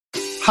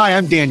Hi,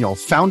 I'm Daniel,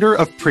 founder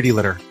of Pretty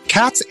Litter.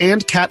 Cats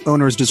and cat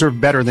owners deserve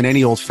better than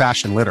any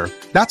old-fashioned litter.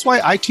 That's why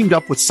I teamed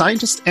up with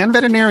scientists and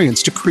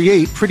veterinarians to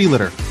create Pretty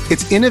Litter.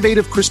 Its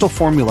innovative crystal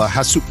formula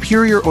has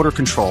superior odor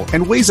control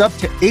and weighs up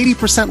to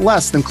 80%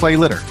 less than clay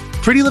litter.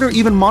 Pretty Litter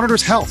even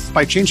monitors health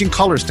by changing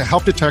colors to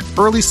help detect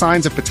early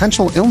signs of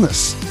potential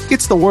illness.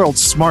 It's the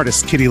world's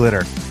smartest kitty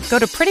litter. Go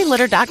to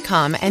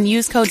prettylitter.com and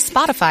use code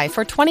SPOTIFY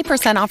for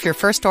 20% off your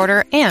first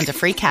order and a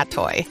free cat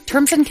toy.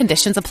 Terms and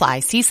conditions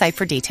apply. See site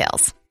for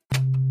details.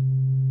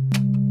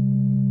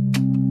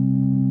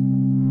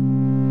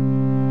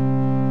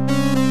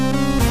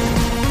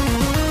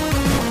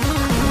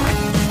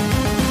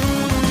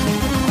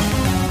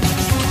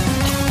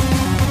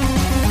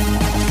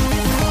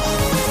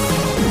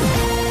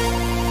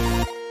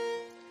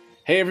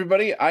 Hey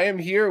everybody, I am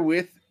here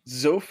with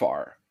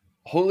Zophar.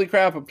 Holy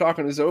crap, I'm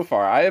talking to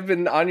Zophar. I have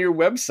been on your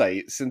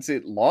website since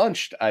it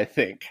launched, I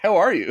think. How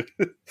are you?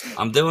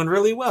 I'm doing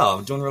really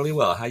well.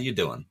 How you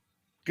doing?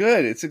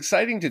 Good. It's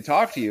exciting to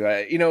talk to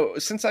you.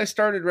 Since I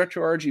started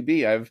Retro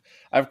RGB,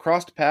 I've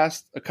crossed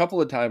paths a couple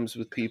of times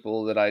with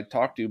people that I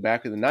talked to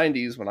back in the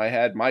 90s when I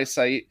had my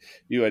site,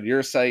 you had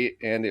your site,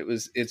 and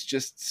it's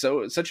just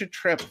such a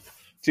trip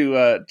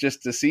to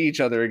just to see each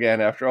other again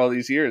after all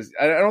these years.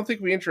 I don't think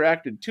we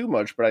interacted too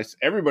much, but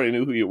everybody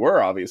knew who you were,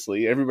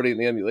 obviously. Everybody in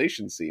the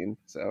emulation scene.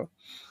 So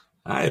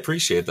I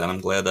appreciate that. I'm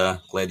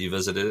glad you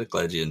visited it.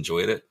 Glad you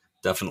enjoyed it.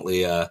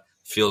 Definitely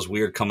feels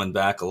weird coming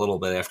back a little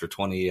bit after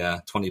 20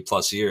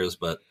 plus years,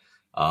 but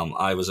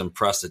I was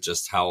impressed at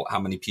just how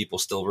many people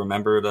still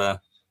remembered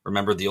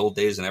the old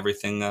days and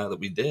everything that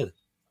we did.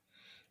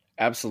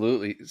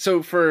 Absolutely.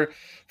 So for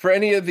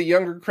any of the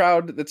younger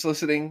crowd that's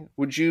listening,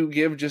 would you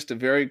give just a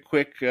very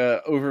quick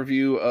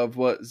overview of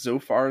what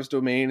Zophar's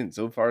domain and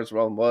Zophar's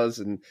realm was,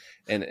 and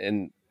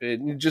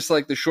just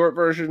like the short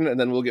version, and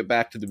then we'll get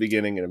back to the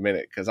beginning in a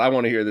minute because I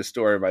want to hear this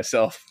story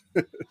myself.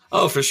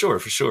 Oh, for sure.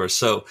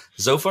 So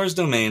Zophar's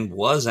domain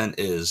was and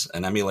is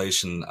an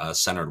emulation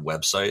centered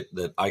website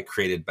that I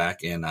created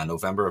back in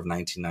November of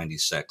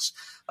 1996.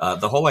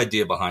 The whole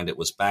idea behind it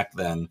was back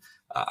then.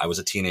 I was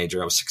a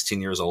teenager. I was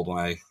 16 years old when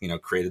I,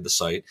 created the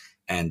site,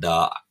 and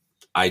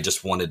I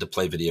just wanted to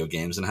play video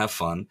games and have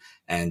fun.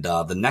 And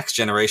the next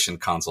generation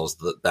consoles,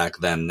 back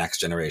then, next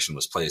generation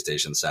was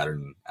PlayStation,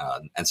 Saturn,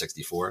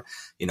 N64,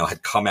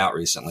 had come out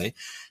recently.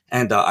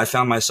 And I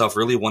found myself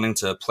really wanting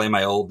to play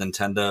my old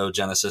Nintendo,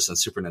 Genesis, and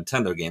Super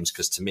Nintendo games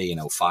because to me,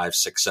 5,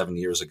 6, 7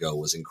 years ago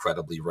was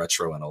incredibly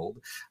retro and old.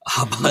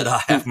 But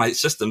half my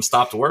system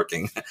stopped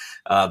working.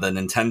 The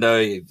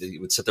Nintendo,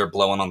 you would sit there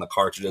blowing on the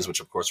cartridges, which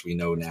of course we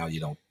know now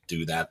you don't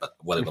do that. But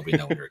what did we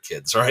know when we were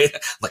kids, right?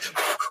 Like,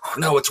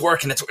 no, it's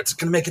working. It's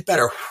going to make it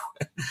better.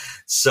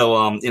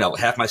 So,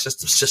 half my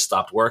systems just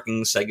stopped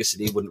working. Sega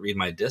CD wouldn't read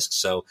my discs.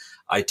 So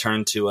I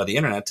turned to the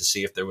internet to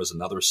see if there was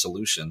another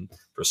solution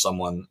for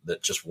someone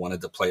that just wanted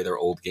to play their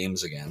old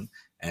games again.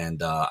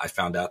 And I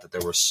found out that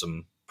there were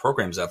some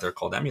programs out there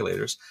called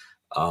emulators,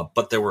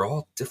 but there were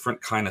all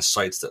different kind of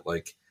sites that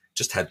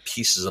just had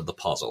pieces of the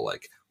puzzle.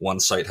 Like one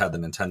site had the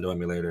Nintendo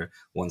emulator,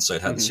 one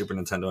site had the Super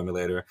Nintendo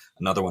emulator,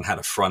 another one had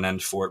a front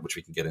end for it, which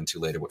we can get into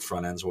later what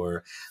front ends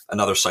were.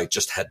 Another site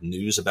just had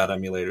news about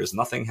emulators.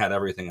 Nothing had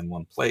everything in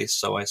one place.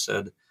 So I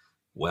said,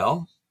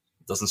 well,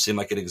 it doesn't seem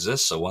like it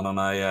exists. So why don't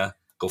I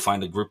go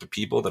find a group of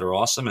people that are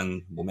awesome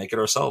and we'll make it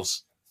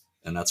ourselves.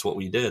 And that's what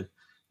we did.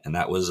 And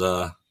that was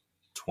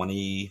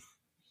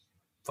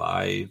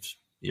 25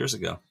 years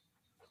ago.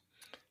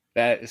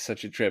 That is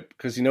such a trip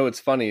because what's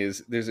funny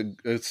is there's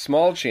a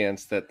small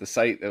chance that the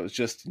site that was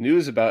just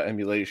news about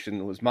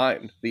emulation was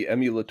mine, the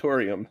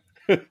Emulatorium.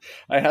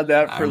 I had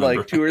that for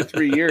like 2 or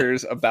 3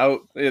 years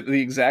about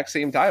the exact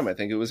same time. I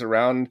think it was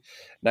around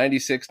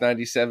 96,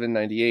 97,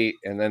 98.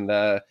 And then,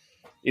 I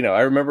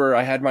remember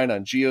I had mine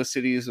on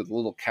GeoCities with a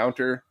little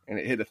counter and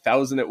it hit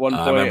 1,000 at one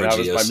point.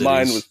 My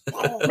mind was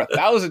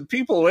 1,000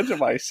 people went to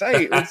my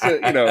site.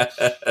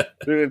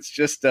 It's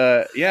just,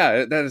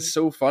 that is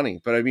so funny.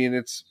 But I mean,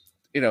 it's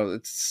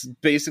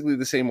basically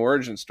the same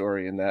origin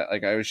story in that,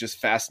 I was just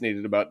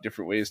fascinated about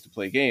different ways to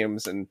play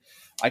games, and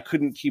I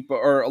couldn't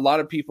or a lot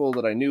of people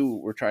that I knew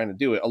were trying to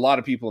do it. A lot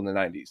of people in the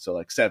 90s, so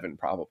like 7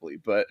 probably,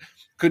 but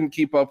couldn't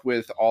keep up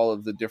with all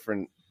of the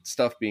different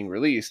stuff being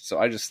released. So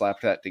I just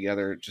slapped that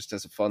together just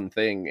as a fun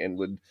thing and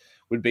would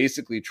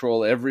basically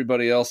troll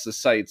everybody else's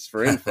sites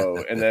for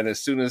info. And then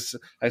as soon as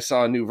I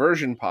saw a new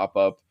version pop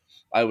up,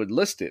 I would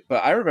list it.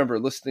 But I remember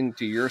listening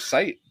to your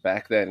site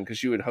back then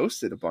because you had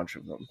hosted a bunch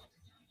of them.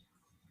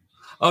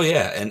 Oh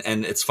yeah,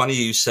 and it's funny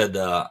you said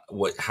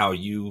how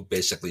you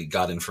basically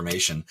got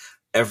information.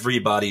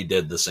 Everybody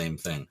did the same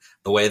thing.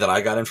 The way that I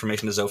got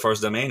information to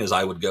Zophar's domain is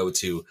I would go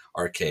to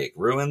Archaic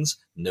Ruins,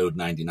 Node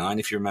 99,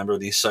 if you remember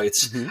these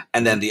sites,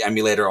 and then the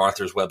emulator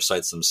authors'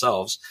 websites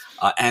themselves,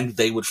 and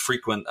they would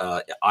frequent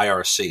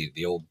IRC,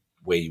 the old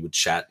way you would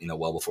chat,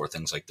 well before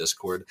things like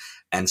Discord.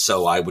 And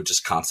so I would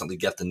just constantly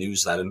get the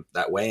news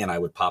that way, and I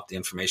would pop the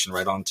information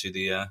right onto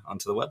the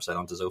website,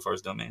 onto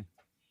Zophar's domain.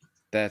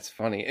 That's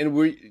funny.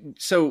 And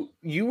so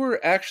you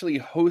were actually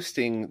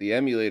hosting the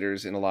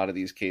emulators in a lot of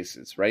these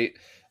cases, right?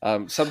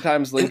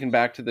 Sometimes linking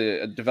back to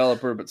the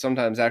developer, but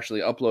sometimes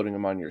actually uploading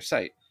them on your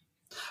site.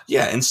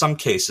 Yeah, in some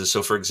cases.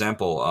 So, for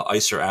example,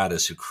 Icer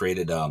Addis, who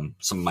created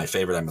some of my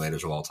favorite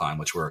emulators of all time,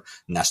 which were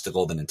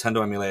Nesticle, the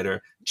Nintendo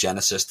emulator,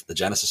 Genesis, the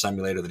Genesis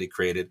emulator that he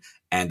created,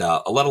 and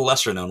a little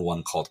lesser known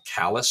one called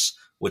Callus,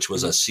 which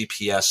was a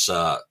CPS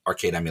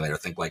arcade emulator.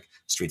 Think like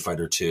Street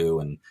Fighter II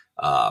and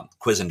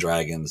Quiz and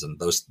Dragons and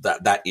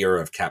that era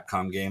of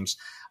Capcom games.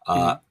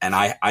 And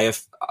I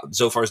have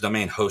Zophar's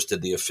Domain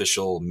hosted the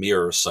official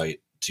mirror site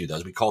to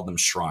those. We called them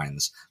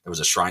shrines. There was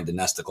a shrine to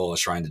Nesticle, a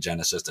shrine to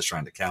Genesis, a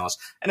shrine to Callus,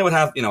 and it would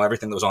have,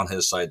 everything that was on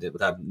his site. It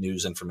would have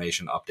news,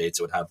 information, updates.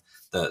 It would have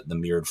the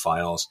mirrored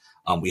files.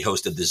 We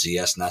hosted the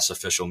ZSNES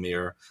official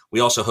mirror.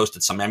 We also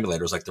hosted some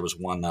emulators, like there was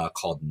one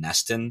called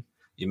Nestin.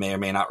 You may or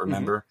may not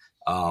remember.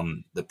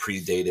 The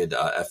predated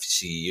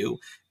FCU,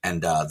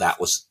 and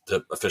that was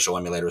the official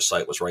emulator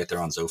site was right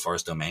there on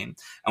Zophar's Domain.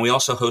 And we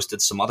also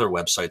hosted some other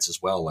websites as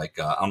well, like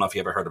I don't know if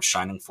you ever heard of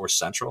Shining Force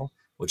Central,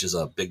 which is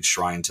a big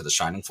shrine to the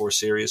Shining Force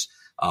series.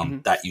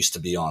 That used to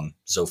be on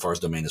Zophar's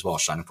Domain as well.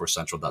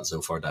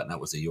 ShiningForceCentral.zophar.net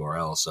was the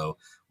URL. So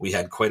we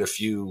had quite a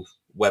few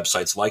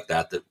websites like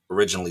that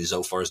originally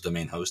Zophar's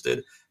Domain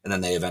hosted, and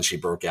then they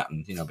eventually broke out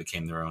and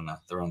became their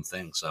own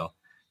thing. So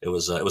it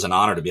was an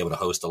honor to be able to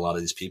host a lot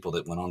of these people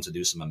that went on to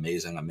do some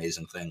amazing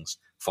things.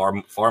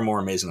 Far more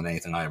amazing than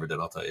anything I ever did,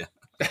 I'll tell you.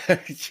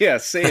 Yeah,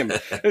 same.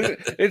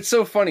 It's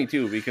so funny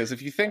too, because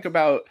if you think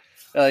about,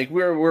 like,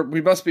 we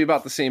must be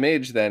about the same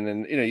age then,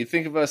 and you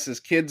think of us as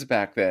kids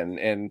back then,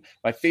 and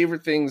my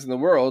favorite things in the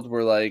world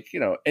were like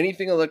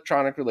anything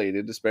electronic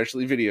related,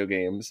 especially video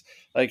games,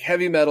 like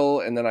heavy metal,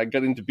 and then I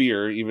got into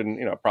beer,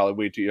 even probably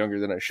way too younger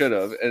than I should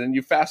have, and then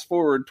you fast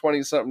forward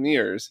 20 something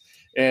years,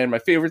 and my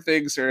favorite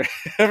things are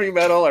heavy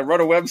metal. I run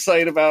a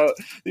website about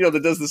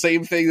that does the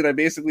same thing that I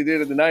basically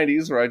did in the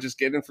 90s, where I just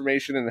get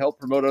information and help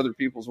promote other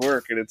people's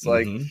work, and it's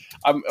like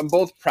I'm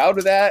both proud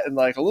of that and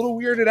like a little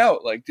weirded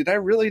out, like, did I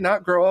really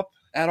not grow up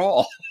at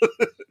all?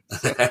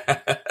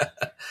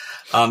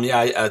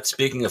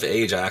 Speaking of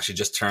age, I actually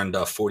just turned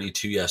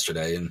 42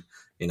 yesterday, and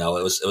it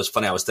was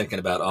funny. I was thinking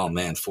about, oh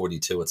man,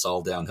 42, it's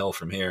all downhill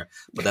from here.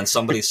 But then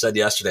somebody said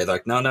yesterday, they're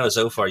like, no,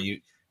 Zophar, you're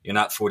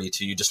not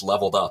 42, you just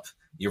leveled up.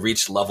 You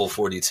reached level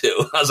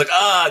 42. I was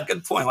like,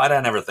 good point. Why did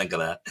I never think of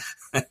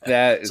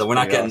that? So we're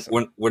not getting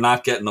awesome. We're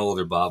not getting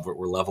older, Bob.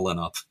 We're leveling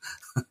up.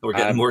 We're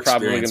getting more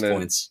experience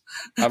points.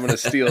 I'm going to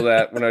steal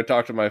that when I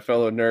talk to my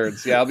fellow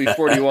nerds. Yeah, I'll be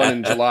 41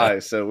 in July,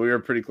 so we were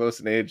pretty close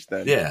in age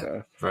then.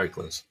 Yeah, very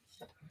close.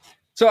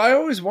 So I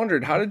always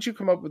wondered, how did you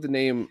come up with the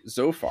name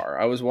Zophar?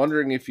 I was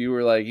wondering if you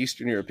were like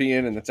Eastern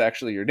European and that's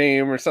actually your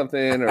name or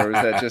something, or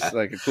was that just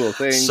like a cool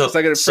thing? Because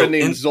I got a friend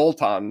named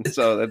Zoltan,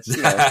 so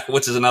that's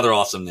which is another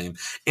awesome name.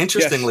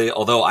 Interestingly,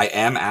 although I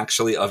am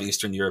actually of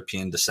Eastern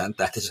European descent,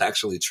 that is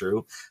actually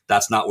true.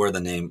 That's not where the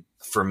name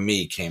for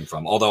me came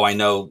from. Although I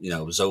know,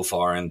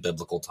 Zophar and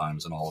biblical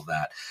times and all of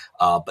that.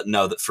 But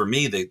no, that for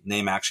me, the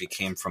name actually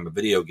came from a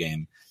video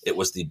game. It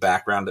was the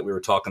background that we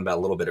were talking about a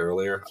little bit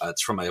earlier.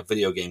 It's from a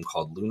video game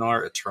called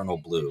Lunar Eternal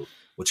Blue,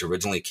 which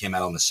originally came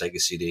out on the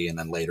Sega CD and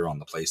then later on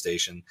the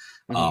PlayStation,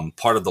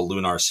 part of the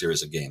Lunar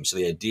series of games. So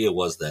the idea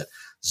was that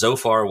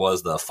Zophar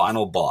was the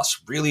final boss,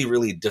 really,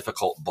 really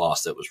difficult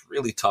boss that was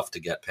really tough to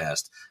get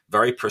past,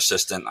 very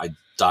persistent. I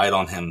died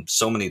on him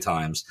so many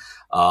times.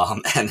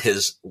 And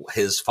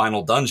his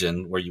final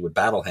dungeon where you would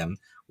battle him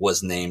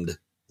was named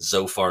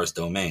Zophar's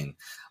Domain.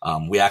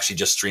 We actually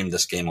just streamed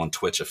this game on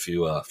Twitch a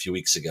few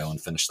weeks ago and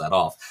finished that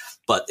off.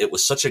 But it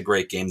was such a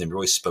great game that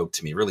really spoke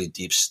to me. Really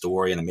deep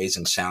story, an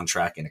amazing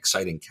soundtrack, and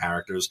exciting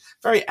characters.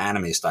 Very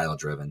anime style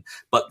driven.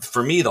 But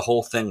for me, the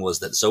whole thing was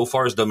that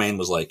Zophar's Domain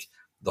was like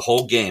the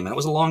whole game, and it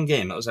was a long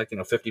game. It was like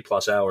 50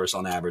 plus hours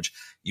on average.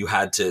 You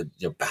had to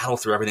battle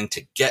through everything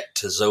to get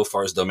to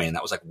Zophar's Domain.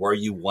 That was like where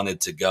you wanted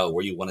to go,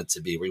 where you wanted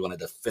to be, where you wanted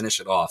to finish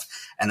it off.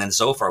 And then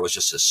Zophar was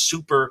just a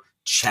super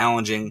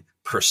challenging,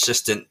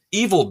 persistent,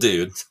 evil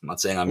dude. I'm not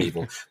saying I'm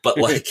evil, but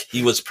like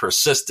he was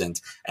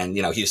persistent, and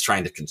he was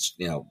trying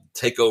to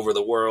take over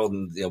the world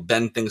and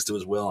bend things to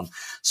his will. And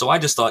so I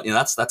just thought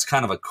that's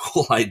kind of a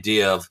cool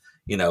idea of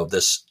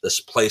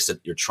this place that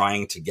you're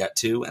trying to get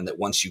to, and that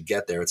once you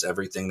get there, it's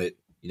everything that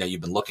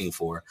you've been looking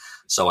for.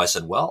 So I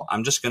said, well,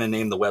 I'm just going to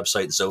name the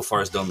website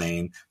Zophar's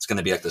Domain. It's going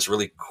to be like this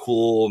really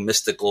cool,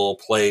 mystical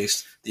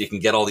place that you can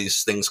get all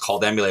these things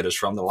called emulators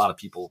from that a lot of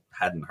people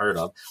hadn't heard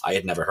of. I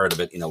had never heard of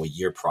it, a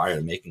year prior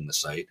to making the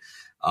site.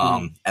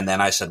 And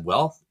then I said,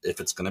 well, if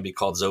it's going to be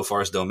called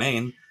Zophar's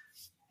Domain,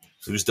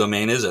 whose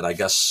domain is it? I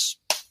guess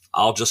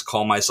I'll just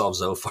call myself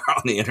Zophar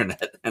on the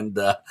internet. And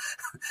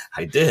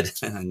I did.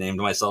 I named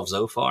myself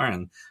Zophar,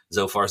 and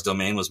Zophar's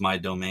Domain was my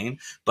domain.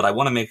 But I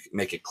want to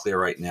make it clear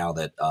right now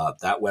that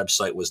that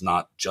website was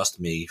not just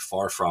me.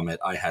 Far from it.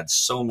 I had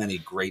so many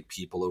great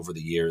people over the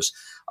years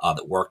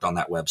that worked on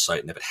that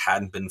website. And if it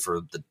hadn't been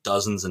for the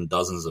dozens and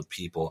dozens of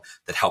people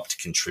that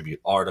helped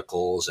contribute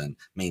articles and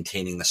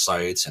maintaining the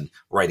sites and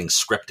writing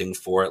scripting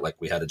for it, like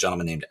we had a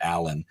gentleman named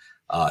Alan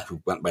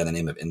who went by the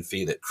name of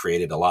Infi, that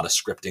created a lot of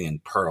scripting in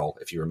Perl,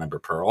 if you remember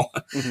Perl,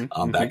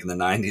 back in the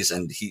 90s.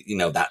 And he,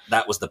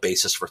 that was the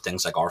basis for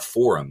things like our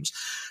forums.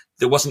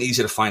 It wasn't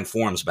easy to find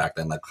forums back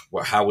then. Like,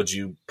 how would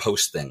you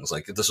post things?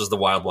 Like, this was the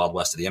wild, wild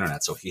west of the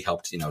internet. So he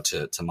helped,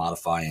 to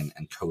modify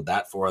and code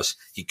that for us.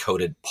 He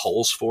coded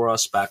polls for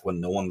us back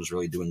when no one was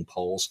really doing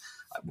polls.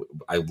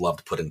 I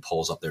loved putting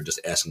polls up there,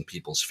 just asking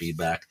people's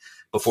feedback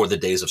before the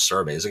days of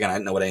surveys. Again, I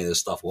didn't know what any of this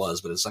stuff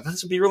was, but it's like,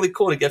 this would be really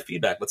cool to get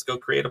feedback. Let's go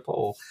create a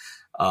poll.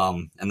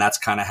 And that's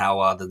kind of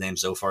how the name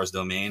Zophar's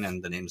Domain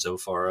and the name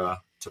Zophar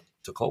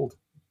took hold.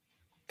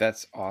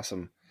 That's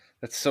awesome.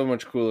 That's so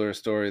much cooler a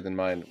story than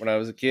mine. When I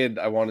was a kid,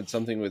 I wanted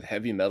something with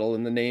heavy metal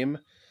in the name,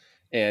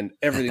 and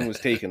everything was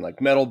taken, like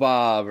Metal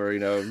Bob or,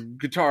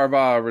 Guitar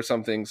Bob or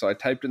something. So I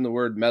typed in the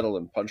word metal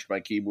and punched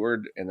my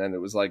keyboard, and then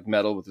it was like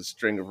metal with a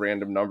string of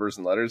random numbers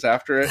and letters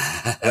after it.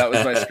 And that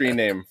was my screen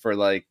name for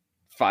like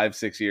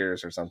 5-6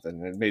 years or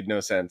something. It made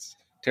no sense.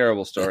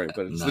 Terrible story,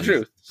 but it's the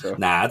truth. So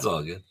it's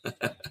all good.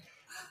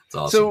 It's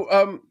awesome.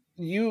 So,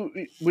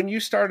 when you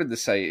started the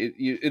site,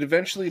 it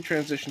eventually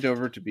transitioned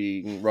over to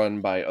being run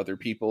by other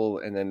people,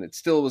 and then it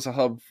still was a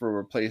hub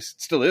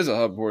still is a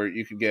hub where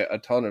you could get a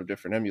ton of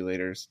different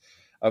emulators.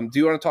 Do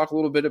you want to talk a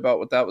little bit about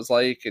what that was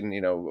like, and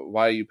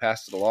why you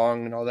passed it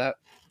along and all that?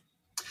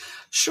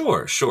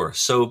 Sure.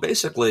 So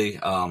basically,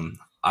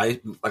 I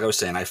was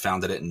saying, I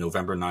founded it in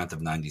November 9th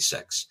of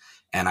 96.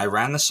 And I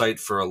ran the site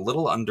for a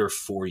little under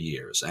 4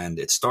 years. And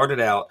it started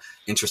out,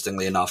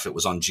 interestingly enough, it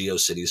was on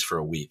GeoCities for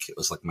a week. It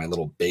was like my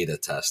little beta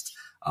test,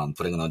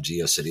 putting it on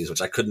GeoCities,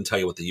 which I couldn't tell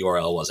you what the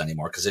URL was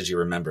anymore, because as you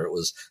remember, it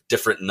was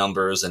different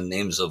numbers and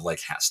names of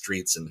like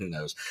streets and who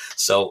knows.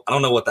 So I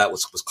don't know what that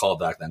was called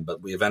back then,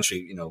 but we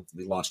eventually,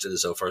 we launched it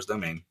as Zophar's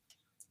Domain.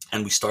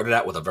 And we started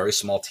out with a very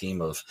small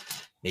team of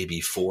maybe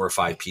 4 or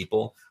 5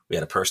 people. We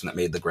had a person that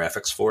made the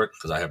graphics for it,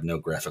 because I have no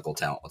graphical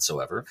talent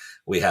whatsoever.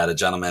 We had a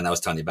gentleman I was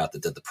telling you about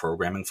that did the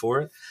programming for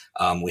it.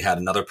 We had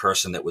another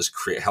person that was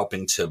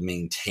helping to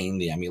maintain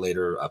the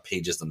emulator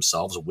pages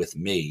themselves with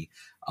me.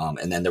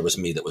 And then there was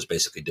me that was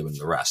basically doing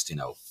the rest,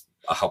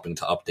 helping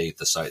to update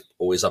the site,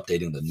 always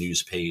updating the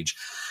news page.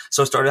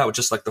 So it started out with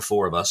just like the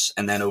 4 of us.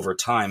 And then over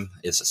time,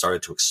 it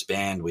started to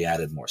expand. We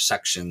added more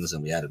sections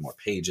and we added more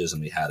pages,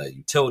 and we had a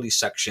utility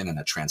section and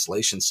a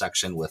translation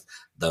section with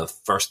the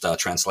first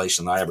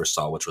translation I ever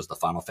saw, which was the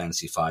Final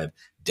Fantasy V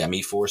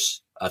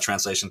Demi-Force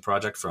translation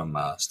project from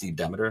Steve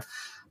Demeter.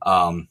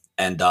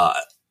 And I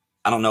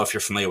don't know if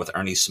you're familiar with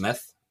Ernie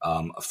Smith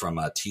from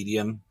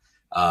Tedium.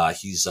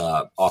 He's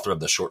author of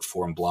the short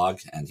form blog,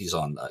 and he's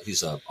on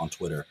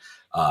Twitter.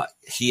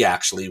 He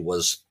actually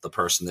was the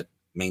person that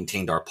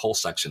maintained our poll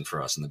section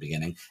for us in the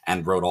beginning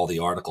and wrote all the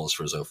articles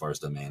for Zophar's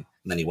Domain.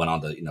 And then he went on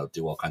to,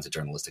 do all kinds of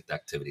journalistic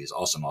activities.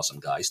 Awesome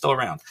guy. He's still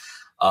around.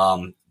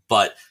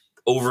 But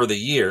over the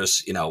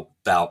years,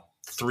 about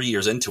 3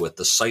 years into it,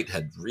 the site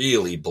had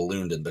really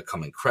ballooned and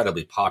become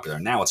incredibly popular.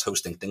 Now it's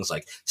hosting things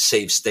like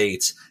save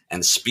states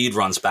and speed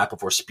runs. Back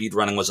before speed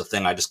running was a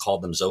thing, I just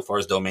called them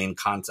Zophar's Domain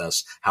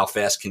contests. How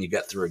fast can you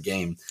get through a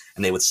game?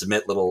 And they would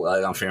submit little, I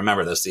don't know if you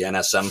remember this, the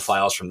NSM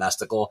files from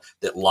Nesticle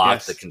that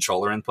locked the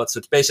controller inputs.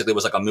 It basically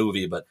was like a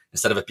movie, but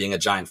instead of it being a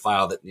giant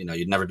file that,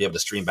 you'd never be able to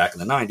stream back in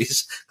the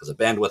 90s because of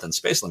bandwidth and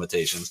space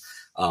limitations,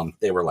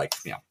 they were like,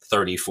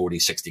 30, 40,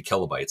 60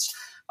 kilobytes.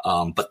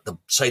 But the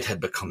site had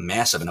become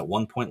massive. And at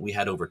one point we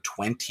had over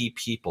 20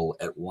 people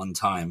at one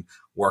time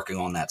working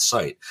on that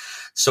site.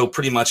 So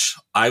pretty much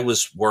I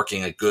was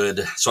working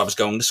so I was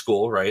going to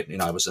school, right?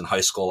 I was in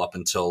high school up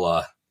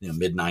until,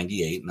 mid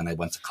 98. And then I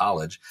went to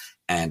college,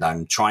 and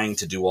I'm trying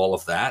to do all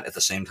of that. At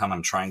the same time,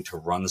 I'm trying to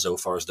run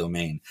Zophar's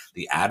Domain.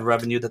 The ad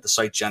revenue that the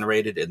site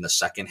generated in the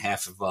second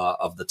half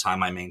of the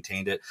time I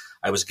maintained it,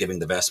 I was giving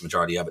the vast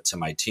majority of it to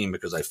my team,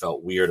 because I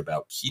felt weird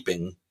about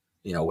keeping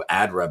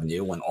ad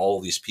revenue when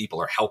all these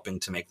people are helping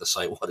to make the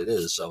site what it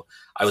is. So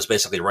I was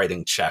basically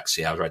writing checks.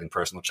 I was writing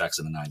personal checks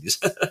in the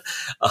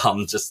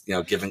 90s, just,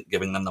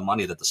 giving them the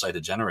money that the site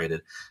had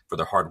generated for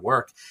their hard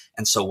work.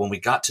 And so when we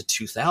got to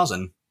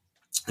 2000,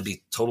 to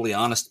be totally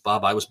honest,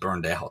 Bob, I was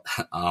burned out.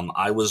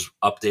 I was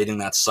updating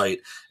that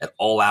site at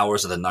all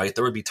hours of the night.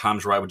 There would be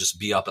times where I would just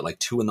be up at like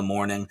 2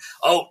 a.m.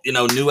 Oh,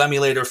 new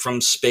emulator from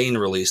Spain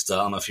released. I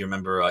don't know if you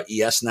remember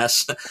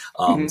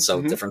ESNES.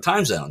 So different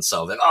time zones.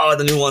 So like,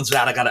 the new one's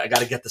out. I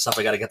gotta get this up.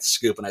 I gotta get the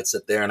scoop. And I'd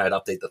sit there and I'd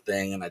update the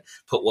thing, and I'd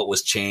put what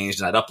was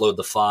changed, and I'd upload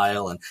the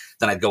file, and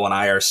then I'd go on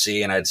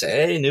IRC and I'd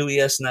say, hey, new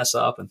ESNES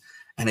up. And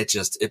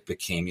it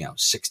became,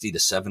 60 to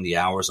 70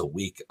 hours a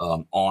week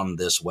on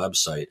this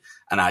website.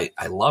 And I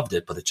loved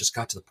it, but it just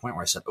got to the point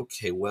where I said,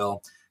 okay,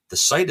 well, the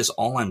site is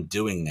all I'm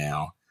doing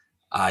now.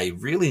 I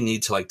really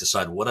need to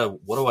decide what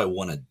do I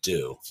want to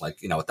do?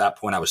 At that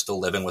point I was still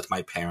living with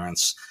my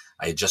parents.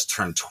 I had just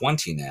turned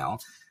 20 now.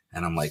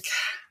 And I'm like,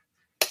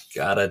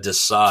 gotta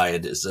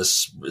decide, is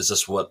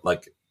this what,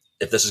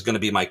 if this is going to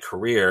be my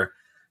career,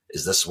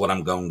 is this what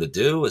I'm going to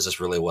do? Is this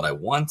really what I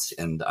want?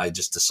 And I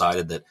just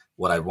decided that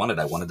what I wanted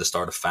to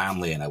start a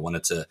family, and I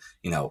wanted to,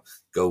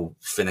 go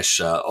finish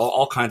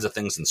all kinds of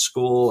things in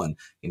school. And,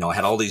 I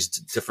had all these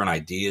different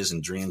ideas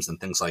and dreams and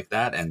things like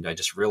that. And I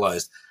just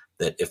realized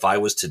that if I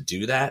was to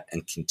do that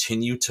and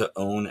continue to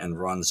own and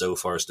run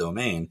Zophar's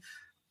domain,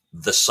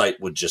 the site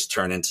would just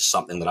turn into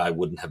something that I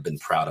wouldn't have been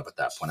proud of at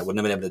that point. I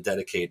wouldn't have been able to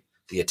dedicate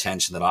the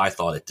attention that I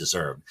thought it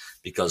deserved,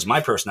 because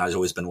my personality has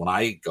always been, when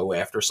I go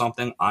after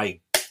something, I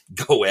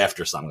go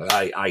after something.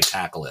 Like I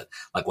tackle it.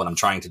 Like what I'm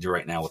trying to do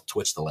right now with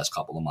Twitch the last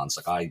couple of months.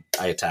 Like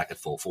I attack it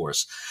full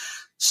force.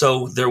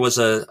 So there was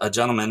a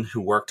gentleman who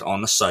worked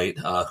on the site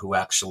who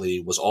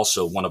actually was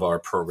also one of our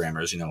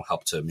programmers,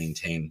 helped to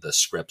maintain the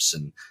scripts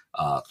and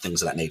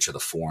things of that nature, the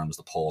forums,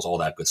 the polls, all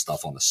that good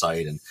stuff on the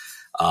site. And,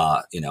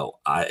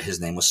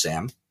 his name was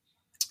Sam.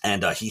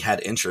 And he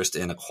had interest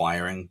in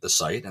acquiring the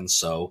site. And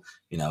so,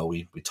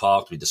 we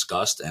talked, we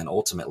discussed, and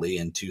ultimately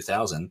in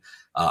 2000,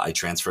 I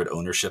transferred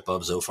ownership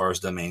of Zophar's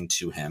domain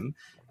to him.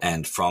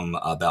 And from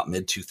about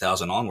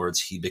mid-2000 onwards,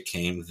 he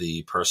became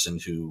the person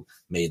who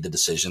made the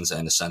decisions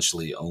and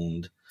essentially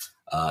owned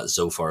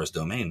Zophar's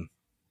domain.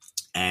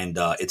 And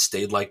it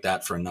stayed like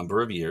that for a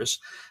number of years.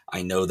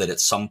 I know that at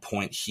some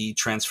point he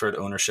transferred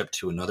ownership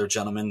to another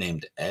gentleman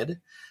named Ed,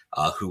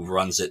 who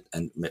runs it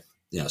and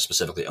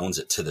specifically owns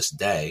it to this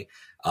day.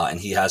 And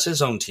he has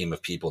his own team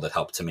of people that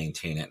help to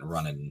maintain it and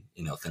run it and,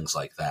 things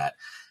like that.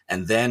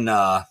 And then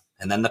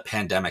the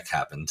pandemic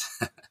happened.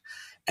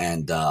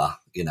 And,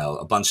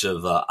 a bunch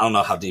of, I don't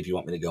know how deep you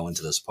want me to go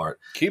into this part.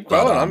 Keep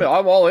going.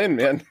 I'm all in,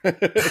 man.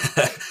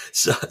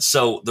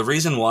 So the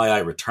reason why I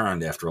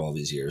returned after all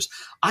these years,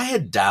 I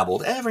had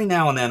dabbled every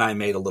now and then. I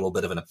made a little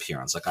bit of an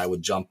appearance. Like I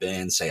would jump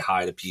in, say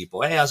hi to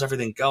people. Hey, how's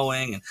everything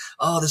going? And,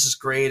 oh, this is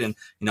great. And,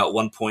 at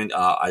one point,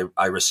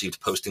 I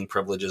received posting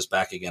privileges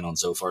back again on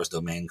Zophar's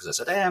domain because I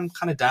said, hey, I'm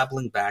kind of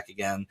dabbling back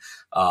again.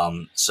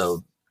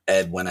 So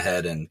Ed went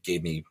ahead and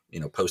gave me,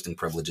 posting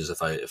privileges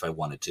if I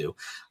wanted to.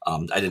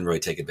 I didn't really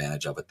take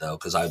advantage of it though,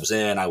 because I was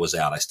in, I was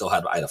out.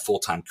 I had a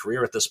full-time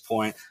career at this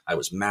point. I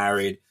was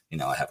married,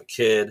 I have a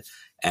kid,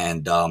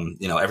 and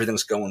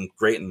everything's going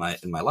great in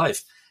my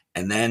life.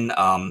 And then,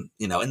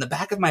 in the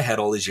back of my head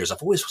all these years,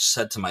 I've always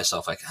said to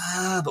myself, like,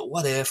 but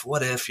what if,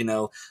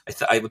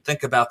 I would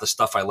think about the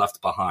stuff I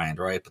left behind,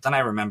 right? But then I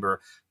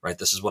remember, right,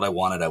 this is what I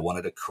wanted. I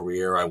wanted a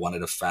career. I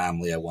wanted a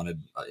family. I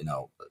wanted,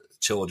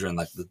 children.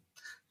 Like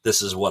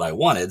this is what I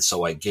wanted.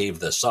 So I gave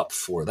this up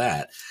for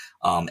that.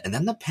 And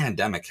then the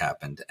pandemic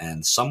happened,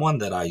 and someone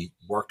that I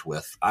worked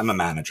with, I'm a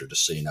manager,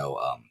 just so you know,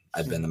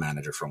 I've been the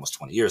manager for almost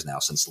 20 years now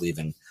since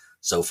leaving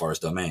Zophar's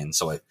domain.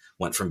 So I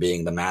went from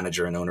being the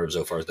manager and owner of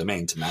Zophar's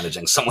domain to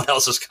managing someone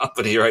else's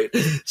company, right?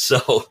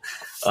 So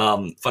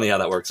funny how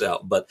that works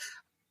out. But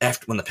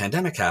when the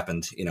pandemic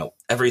happened,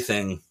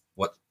 everything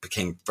what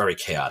became very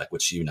chaotic,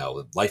 which,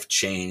 life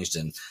changed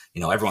and,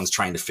 everyone's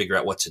trying to figure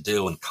out what to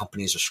do and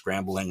companies are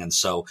scrambling. And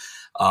so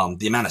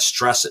the amount of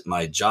stress at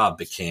my job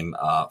became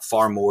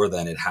far more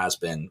than it has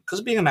been,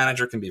 because being a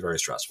manager can be very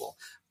stressful,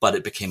 but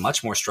it became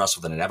much more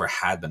stressful than it ever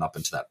had been up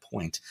until that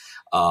point.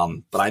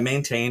 But I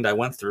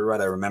went through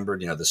it. I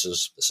remembered, this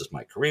is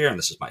my career and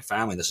this is my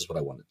family. And this is what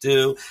I want to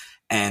do.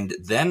 And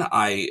then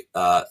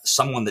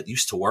someone that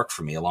used to work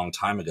for me a long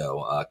time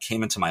ago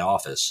came into my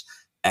office.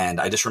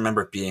 And I just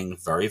remember it being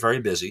very, very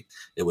busy.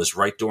 It was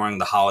right during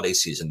the holiday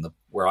season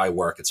where I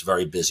work. It's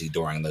very busy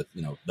during the,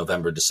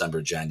 November,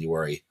 December,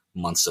 January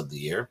months of the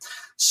year.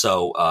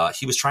 So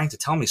he was trying to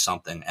tell me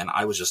something. And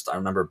I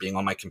remember being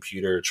on my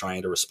computer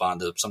trying to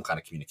respond to some kind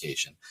of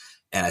communication.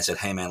 And I said,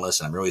 hey, man,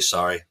 listen, I'm really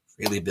sorry.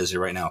 Really busy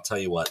right now. I'll tell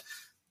you what,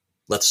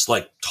 let's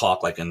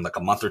talk in a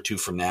month or two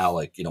from now.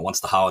 Once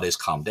the holidays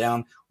calm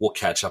down, we'll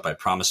catch up. I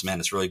promise, man.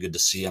 It's really good to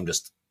see you. I'm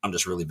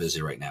just really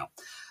busy right now.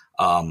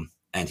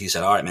 And he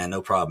said, all right, man,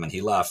 no problem. And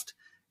he left,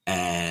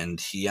 and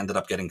he ended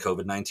up getting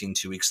COVID-19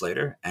 2 weeks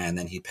later. And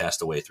then he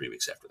passed away 3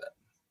 weeks after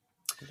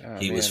that. Oh,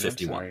 he was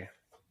 51.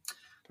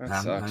 I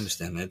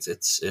understand.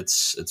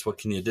 It's what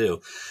can you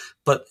do?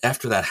 But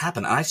after that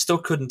happened, I still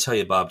couldn't tell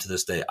you, Bob, to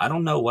this day. I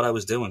don't know what I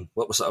was doing.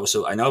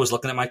 I know I was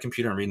looking at my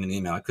computer and reading an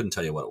email. I couldn't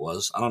tell you what it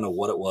was. I don't know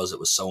what it was. It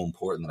was so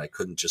important that I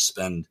couldn't just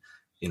spend,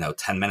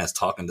 10 minutes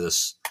talking to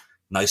this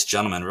nice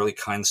gentleman, really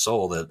kind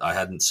soul that I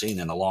hadn't seen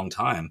in a long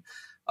time.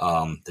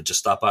 That just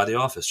stopped by the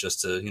office just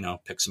to,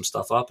 pick some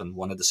stuff up and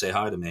wanted to say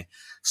hi to me.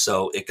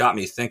 So it got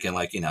me thinking,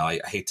 I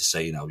hate to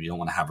say, you don't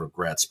want to have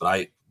regrets, but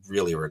I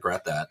really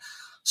regret that.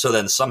 So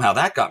then somehow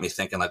that got me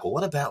thinking, well,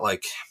 what about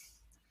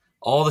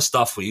all the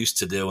stuff we used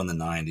to do in the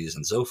 90s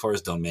and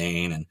Zophar's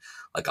domain? And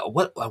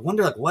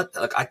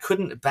I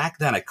couldn't back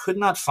then, I could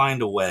not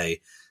find a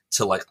way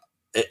to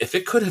if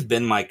it could have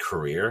been my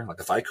career,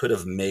 if I could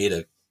have made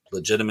a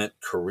legitimate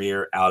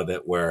career out of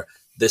it where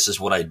this is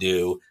what I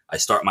do. I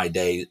start my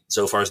day.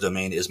 Zophar's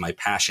domain is my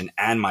passion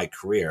and my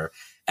career.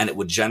 And it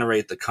would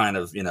generate the kind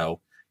of,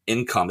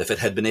 income. If it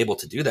had been able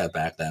to do that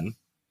back then,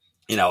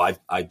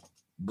 I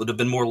would have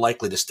been more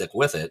likely to stick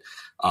with it.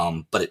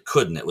 But it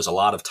couldn't. It was a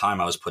lot of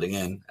time I was putting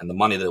in, and the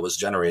money that it was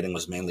generating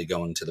was mainly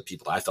going to the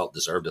people that I felt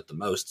deserved it the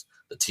most,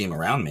 the team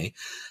around me.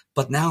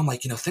 But now I'm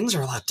things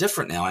are a lot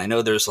different now. I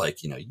know there's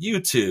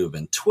YouTube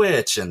and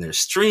Twitch and there's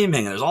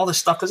streaming and there's all this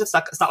stuff, because it's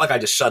not like I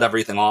just shut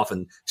everything off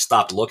and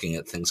stopped looking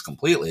at things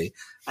completely.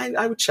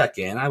 I would check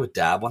in, I would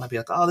dabble, and I'd be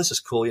like, oh, this is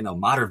cool.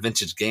 Modern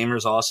Vintage Gamer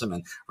is awesome,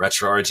 and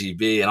Retro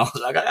RGB, and all.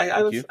 Like,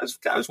 I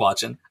was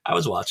watching.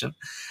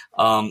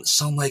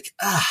 So I'm like,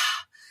 I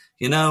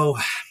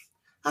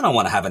don't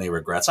want to have any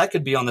regrets. I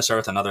could be on this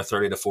earth another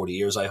 30 to 40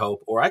 years, I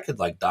hope, or I could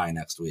like die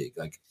next week.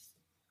 Like,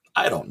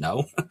 I don't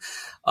know.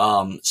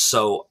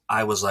 So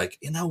I was like,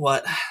 you know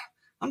what?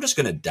 I'm just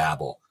going to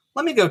dabble.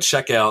 Let me go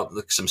check out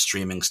some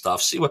streaming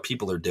stuff, see what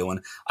people are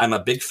doing. I'm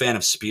a big fan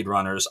of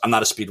speedrunners. I'm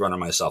not a speedrunner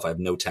myself. I have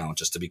no talent,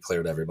 just to be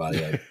clear to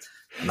everybody. I'm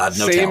not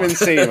no same talent. And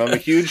same. I'm a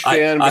huge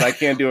fan, but I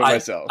can't do it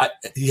myself.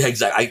 Yeah,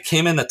 exactly. I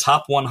came in the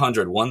top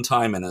 100 one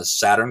time in a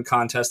Saturn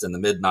contest in the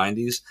mid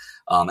 90s,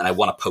 and I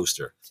won a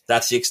poster.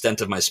 That's the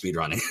extent of my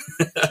speedrunning.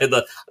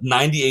 The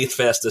 98th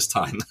fastest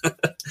time.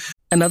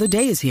 Another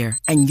day is here,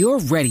 and you're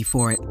ready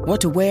for it.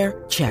 What to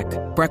wear? Check.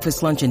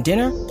 Breakfast, lunch, and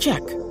dinner?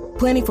 Check.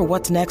 Planning for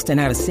what's next and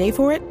how to save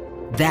for it?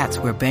 That's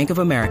where Bank of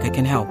America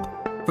can help.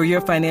 For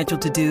your financial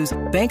to-dos,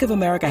 Bank of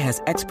America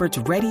has experts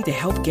ready to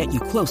help get you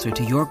closer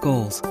to your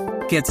goals.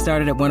 Get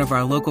started at one of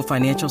our local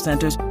financial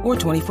centers or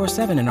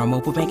 24/7 in our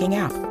mobile banking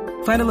app.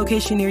 Find a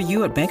location near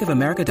you at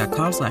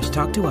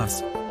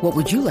bankofamerica.com/talktous. What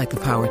would you like the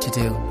power to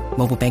do?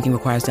 Mobile banking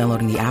requires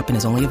downloading the app and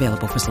is only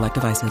available for select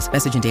devices.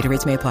 Message and data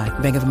rates may apply.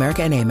 Bank of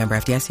America N.A., member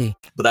FDIC.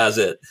 But that was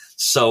it.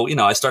 So,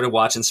 I started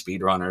watching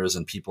speedrunners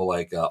and people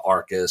like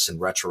Arcus and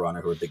Retro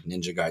Runner, who are big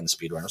Ninja Gaiden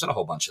speedrunners, and a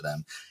whole bunch of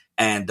them.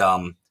 And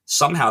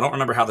somehow, I don't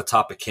remember how the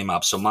topic came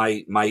up. So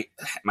my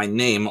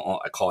name,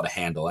 I call it a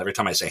handle. Every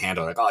time I say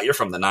handle, like, oh, you're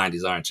from the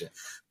 90s, aren't you?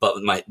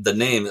 But the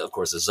name, of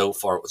course, is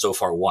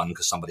Zophar1,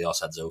 because somebody else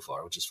had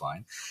Zophar, which is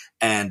fine.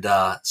 And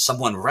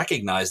someone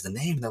recognized the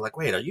name. They're like,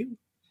 wait, are you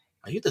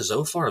the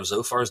Zophar of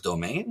Zophar's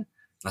Domain?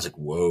 I was like,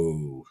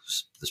 whoa,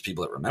 there's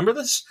people that remember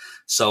this?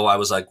 So I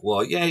was like,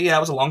 well, yeah, it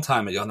was a long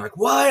time ago. And they're like,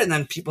 what? And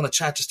then people in the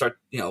chat just start,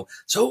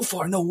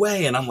 Zophar, no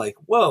way. And I'm like,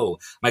 whoa,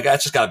 my God,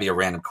 it's just got to be a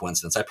random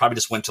coincidence. I probably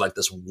just went to like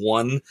this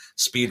one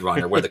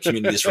speedrunner where the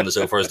community is from the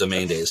Zophar's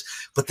Domain days.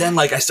 But then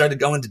like I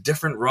started going to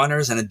different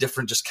runners and in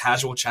different just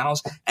casual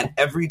channels. And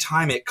every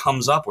time it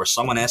comes up where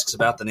someone asks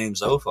about the name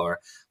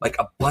Zophar, like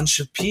a bunch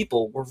of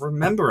people were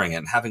remembering it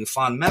and having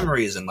fond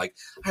memories. And like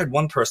I heard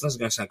one person, this is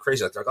going to sound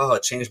crazy, like, oh,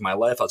 it changed my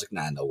life. I was like,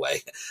 nah, no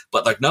way.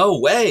 But like, no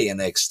way. And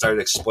they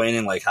started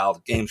explaining like how the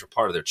games were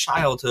part of their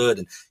childhood.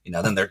 And,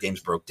 then their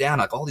games broke down,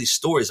 like all these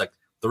stories, like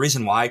the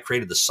reason why I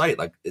created the site,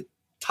 like it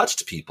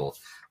touched people,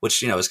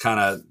 which, is kind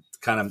of,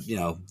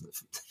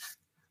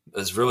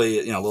 is really,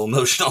 a little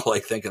emotional,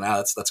 like thinking,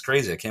 that's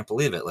crazy. I can't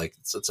believe it. Like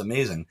it's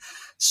amazing.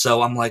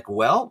 So I'm like,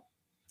 well,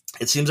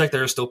 it seems like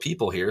there are still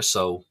people here.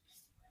 So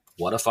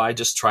what if I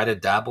just try to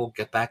dabble,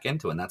 get back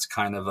into it? And that's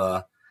kind of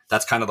the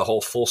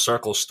whole full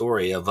circle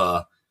story of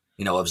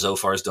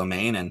Zophar's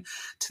Domain. And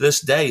to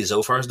this day,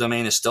 Zophar's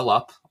Domain is still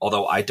up,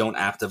 although I don't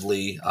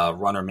actively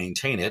run or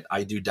maintain it.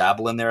 I do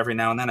dabble in there every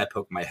now and then. I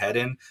poke my head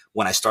in.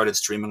 When I started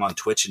streaming on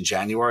Twitch in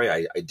January,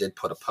 I did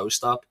put a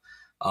post up,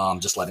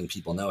 just letting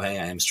people know, hey,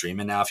 I am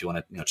streaming now if you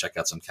want to check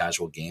out some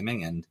casual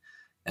gaming. And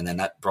then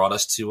that brought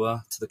us to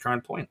the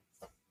current point.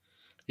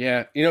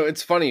 Yeah,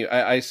 it's funny.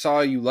 I saw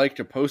you liked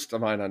a post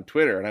of mine on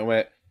Twitter, and I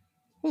went,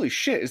 holy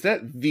shit, is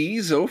that the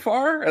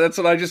Zophar? And that's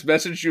when I just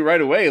messaged you right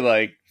away,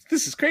 like,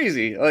 this is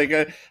crazy. Like,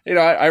 I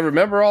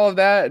remember all of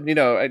that.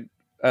 And,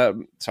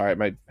 sorry,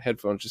 my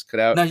headphones just cut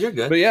out. No, you're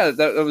good. But yeah,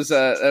 that was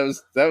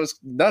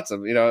nuts.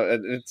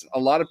 It's a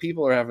lot of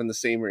people are having the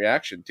same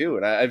reaction too.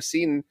 And I've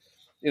seen,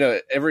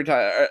 every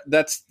time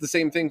that's the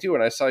same thing too.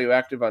 When I saw you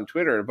active on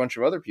Twitter, a bunch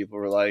of other people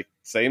were like,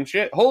 same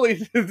shit. Holy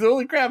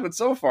crap, it's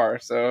Zophar.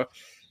 So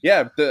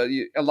yeah,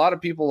 a lot of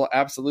people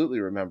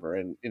absolutely remember.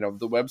 And,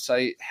 the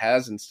website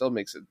has and still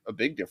makes a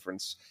big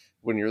difference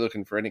when you're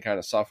looking for any kind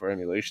of software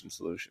emulation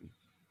solution.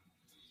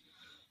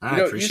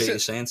 I appreciate you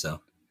saying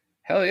so.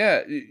 Hell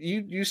yeah.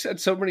 You said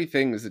so many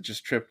things that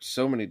just tripped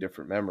so many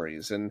different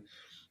memories. And,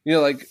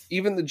 like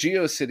even the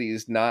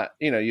GeoCities, not,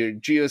 your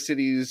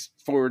GeoCities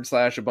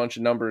 / a bunch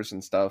of numbers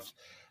and stuff.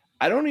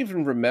 I don't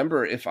even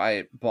remember if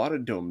I bought a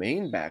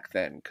domain back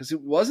then, because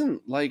it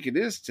wasn't like it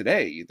is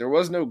today. There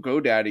was no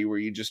GoDaddy where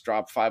you just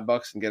drop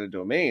 $5 and get a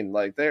domain.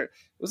 Like there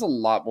was a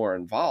lot more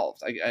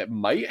involved. I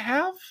might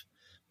have,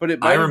 but it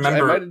might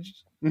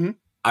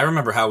I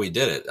remember how we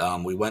did it.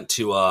 We went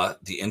to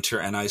the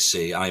Inter-NIC.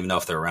 I don't even know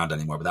if they're around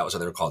anymore, but that was what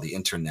they were called, the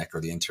Inter-NIC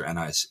or the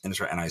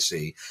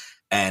Inter-NIC.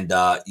 And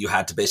you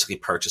had to basically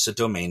purchase a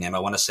domain name. I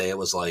want to say it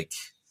was like,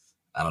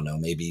 I don't know,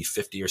 maybe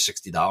 $50 or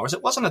 $60.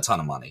 It wasn't a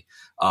ton of money,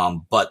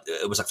 but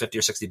it was like $50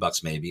 or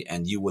 $60 maybe.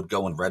 And you would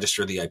go and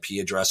register the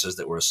IP addresses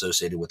that were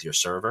associated with your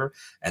server,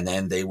 and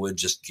then they would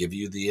just give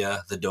you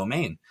the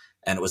domain.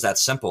 And it was that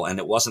simple. And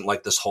it wasn't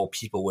like this whole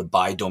people would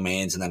buy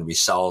domains and then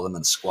resell them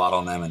and squat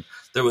on them. And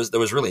there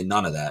was really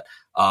none of that.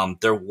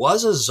 There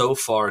was a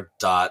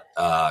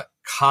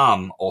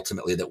Zophar.com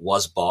ultimately that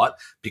was bought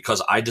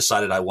because I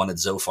decided I wanted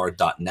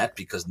Zophar.net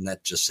because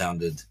net just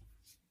sounded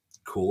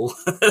cool.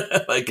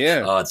 Like,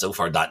 yeah. Oh, it's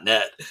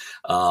Zophar.net.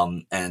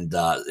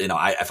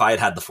 If I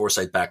had the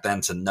foresight back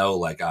then to know,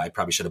 like, I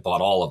probably should have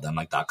bought all of them,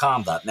 like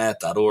 .com,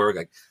 .net, .org.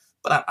 Like,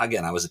 But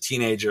again, I was a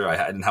teenager.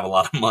 I didn't have a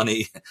lot of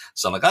money.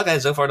 So I'm like, okay,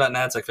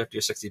 Zophar.net, it's like 50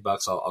 or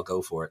 $60. I'll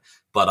go for it.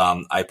 But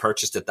I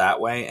purchased it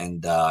that way.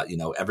 And,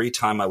 every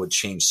time I would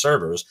change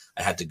servers,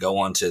 I had to go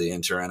onto the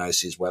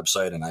InterNIC's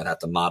website and I'd have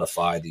to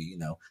modify the,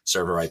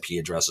 server IP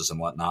addresses and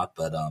whatnot.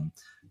 But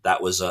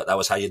that was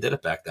how you did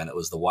it back then. It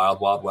was the wild,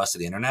 wild west of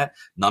the internet.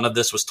 None of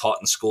this was taught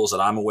in schools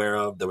that I'm aware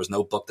of. There was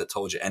no book that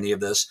told you any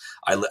of this.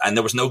 And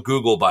there was no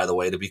Google, by the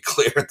way, to be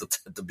clear at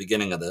the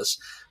beginning of this.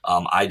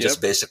 I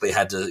just basically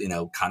had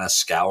to, kind of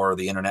scour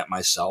the internet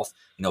myself.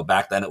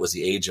 Back then it was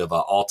the age of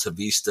Alta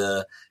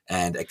Vista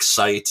and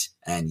Excite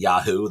and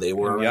Yahoo. They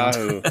were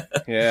Yahoo,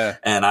 yeah.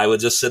 And I would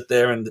just sit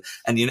there and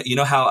you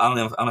know how I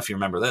don't know if you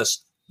remember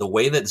this. The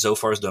way that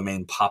Zophar's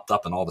domain popped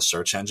up in all the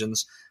search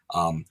engines,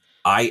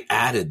 I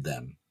added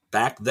them.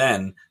 Back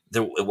then,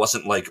 it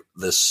wasn't like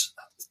this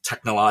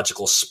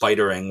technological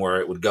spidering where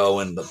it would go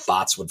and the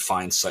bots would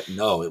find site.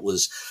 No, it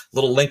was a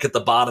little link at the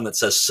bottom that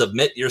says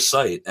submit your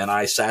site. And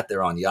I sat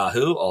there on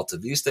Yahoo, Alta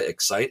Vista,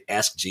 Excite,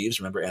 Ask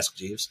Jeeves. Remember Ask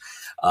Jeeves?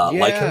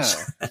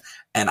 Lycos.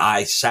 And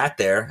I sat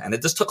there, and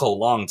it just took a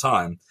long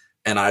time.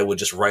 And I would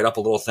just write up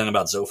a little thing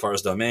about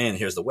Zophar's domain.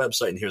 Here's the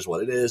website, and here's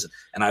what it is.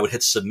 And I would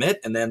hit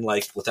submit, and then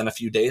within a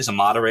few days, a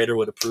moderator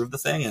would approve the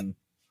thing, and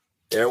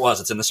there it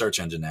was. It's in the search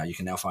engine now. You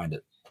can now find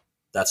it.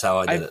 That's how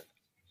I did it.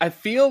 I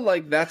feel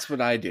like that's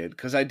what I did,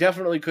 because I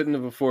definitely couldn't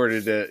have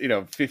afforded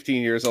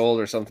 15 years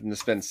old or something to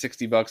spend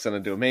 $60 on a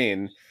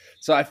domain.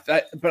 So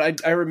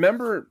I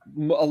remember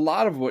a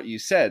lot of what you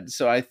said.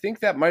 So I think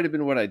that might have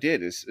been what I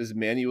did is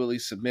manually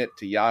submit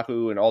to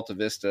Yahoo and Alta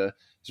Vista.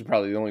 Those are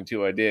probably the only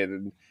two I did,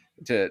 and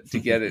to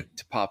get it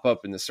to pop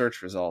up in the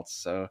search results.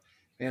 So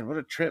man, what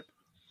a trip.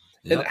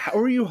 Yep. And how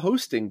were you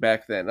hosting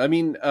back then? I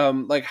mean,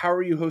 how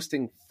are you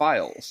hosting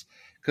files?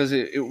 Because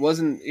it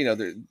wasn't,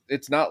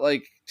 it's not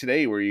like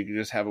today where you can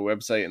just have a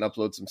website and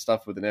upload some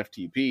stuff with an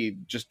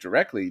FTP just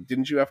directly.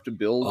 Didn't you have to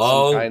build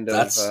some kind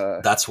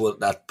of?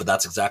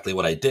 That's exactly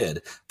what I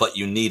did. But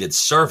you needed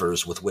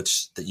servers with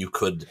which that you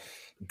could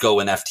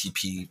go and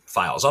FTP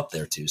files up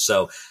there to.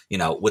 So,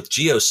 with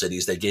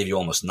GeoCities, they gave you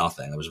almost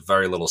nothing. There was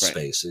very little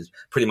space.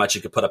 Pretty much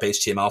you could put up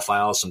HTML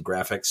files, some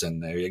graphics,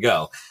 and there you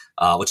go.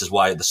 Which is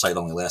why the site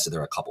only lasted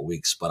there a couple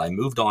weeks. But I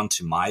moved on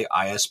to my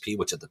ISP,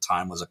 which at the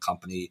time was a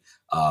company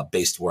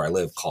based where I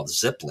live called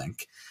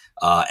ZipLink.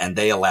 And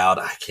they allowed,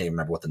 I can't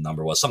remember what the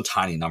number was, some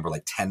tiny number,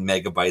 like 10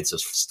 megabytes of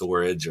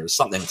storage or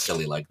something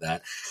silly like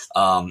that.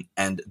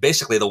 And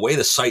basically the way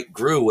the site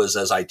grew was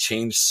as I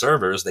changed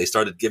servers, they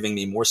started giving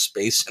me more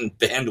space and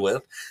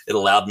bandwidth. It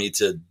allowed me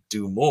to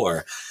do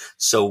more.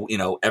 So,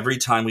 every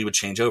time we would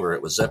change over,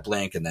 it was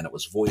ZipLink, and then it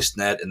was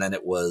VoiceNet, and then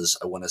it was,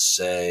 I want to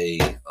say,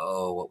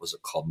 what was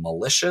it called?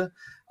 Militia,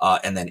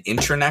 and then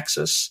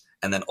Internexus.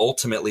 And then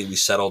ultimately we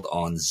settled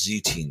on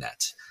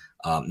ZTNet.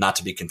 Not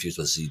to be confused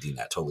with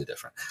ZDNet, totally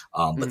different.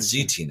 But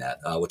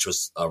ZTNet, which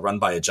was run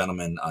by a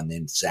gentleman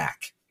named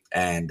Zach.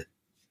 And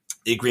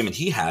the agreement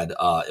he had,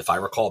 if I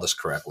recall this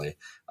correctly,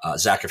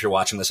 Zach, if you're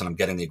watching this and I'm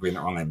getting the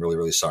agreement wrong, I'm really,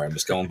 really sorry. I'm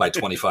just going by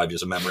 25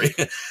 years of memory.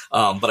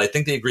 But I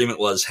think the agreement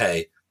was,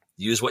 hey,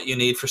 use what you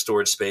need for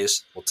storage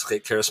space. We'll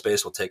take care of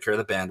space. We'll take care of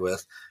the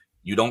bandwidth.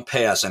 You don't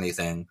pay us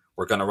anything.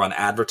 We're going to run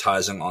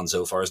advertising on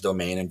Zophar's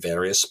domain in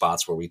various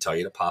spots where we tell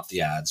you to pop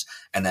the ads.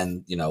 And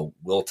then,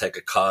 we'll take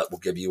a cut. We'll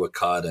give you a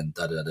cut and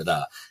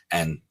da-da-da-da.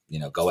 And,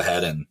 go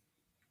ahead and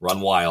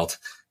run wild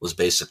was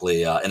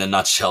basically, in a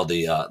nutshell,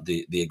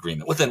 the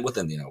agreement within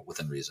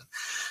reason.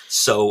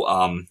 So,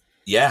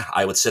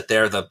 I would sit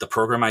there. The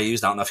program I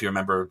used, I don't know if you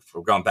remember,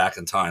 we're going back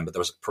in time, but there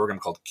was a program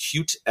called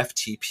Qt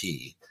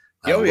FTP.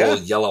 Little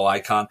yellow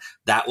icon.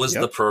 That was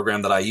the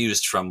program that I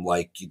used from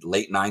late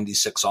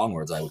 96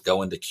 onwards. I would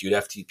go into Qt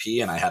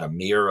FTP and I had a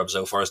mirror of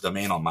Zophar's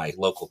domain on my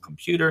local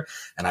computer,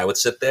 and I would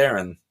sit there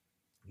and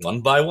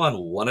one by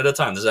one at a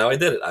time. This is how I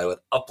did it. I would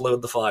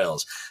upload the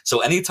files. So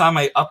anytime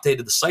I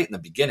updated the site in the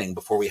beginning,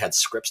 before we had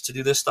scripts to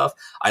do this stuff,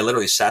 I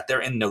literally sat there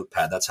in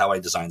Notepad. That's how I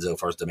designed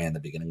Zophar's domain in the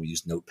beginning. We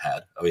used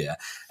Notepad. Oh yeah.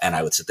 And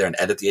I would sit there and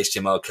edit the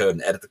HTML code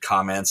and edit the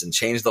comments and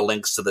change the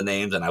links to the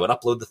names, and I would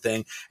upload the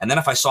thing. And then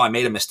if I saw I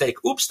made a mistake,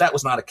 oops, that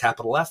was not a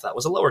capital F. That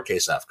was a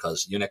lowercase f,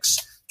 because Unix,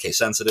 case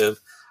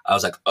sensitive. I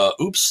was like,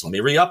 oops, let me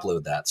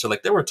re-upload that. So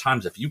there were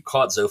times if you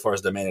caught Zophar's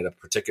domain at a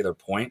particular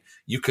point,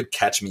 you could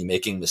catch me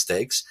making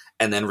mistakes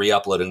and then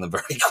re-uploading them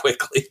very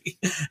quickly.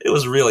 It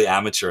was really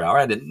amateur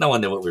hour. No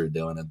one knew what we were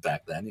doing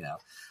back then,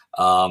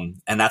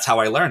 and that's how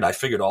I learned. I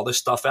figured all this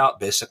stuff out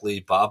basically,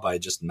 Bob, by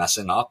just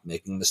messing up,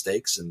 making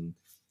mistakes and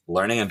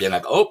learning and being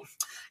like,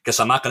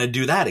 guess I'm not going to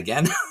do that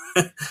again.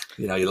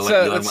 You learn what not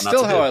to do. That's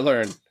still how I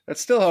learned. That's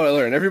still how I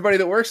learn. Everybody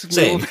that works with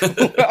me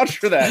will vouch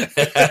for that.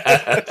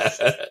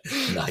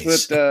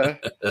 Nice.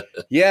 But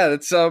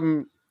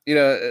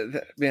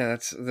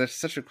that's that's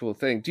such a cool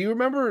thing. Do you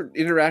remember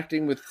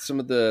interacting with some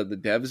of the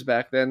devs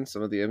back then?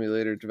 Some of the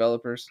emulator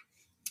developers?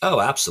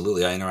 Oh,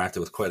 absolutely. I interacted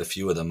with quite a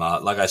few of them.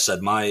 Like I said,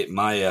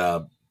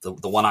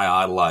 the one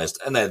I idolized,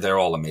 and they're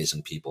all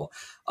amazing people.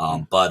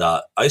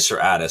 But Icer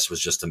Addis was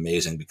just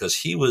amazing because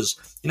he was,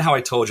 how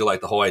I told you,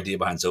 the whole idea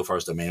behind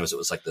Zophar's domain was it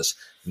was like this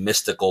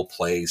mystical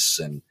place,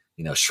 and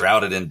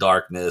shrouded in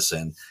darkness,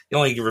 and you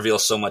only can reveal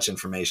so much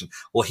information.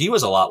 Well, he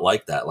was a lot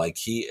like that. Like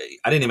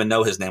I didn't even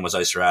know his name was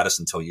Iseratus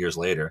until years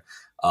later.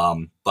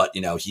 But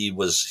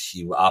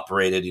he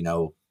operated,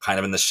 kind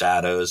of in the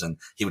shadows, and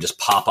he would just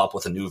pop up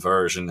with a new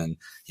version, and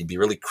he'd be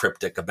really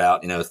cryptic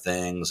about,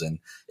 things. And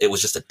it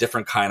was just a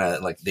different kind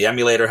of, like, the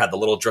emulator had the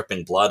little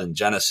dripping blood in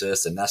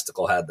Genesis, and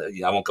Nesticle had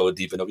I won't go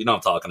deep into, what I'm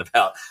talking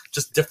about,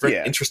 just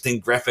different, interesting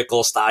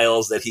graphical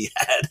styles that he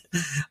had.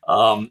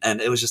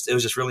 And it was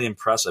just really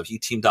impressive. He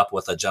teamed up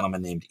with a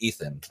gentleman named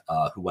Ethan,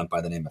 who went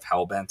by the name of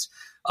Hellbent,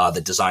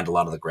 that designed a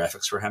lot of the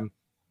graphics for him.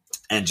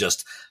 And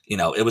just,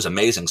 it was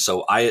amazing.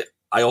 So I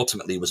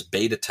ultimately was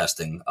beta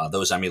testing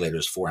those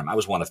emulators for him. I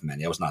was one of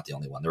many. I was not the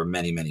only one. There were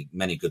many, many,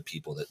 many good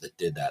people that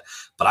did that.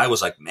 But I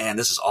was like, man,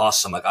 this is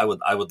awesome. Like, I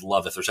would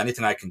love, if there's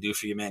anything I can do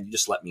for you, man, you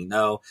just let me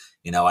know.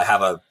 I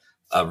have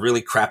a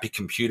really crappy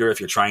computer if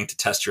you're trying to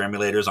test your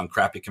emulators on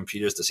crappy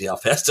computers to see how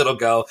fast it'll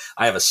go.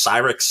 I have a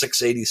Cyrix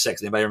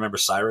 686. Anybody remember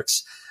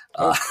Cyrix?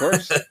 Of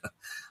course.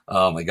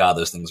 Oh my God,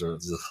 those things are,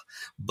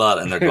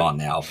 and they're gone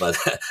now. But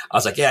I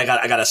was like, yeah, I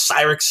got a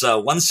Cyrix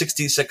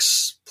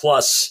 166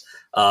 plus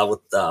with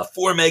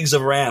 4 megs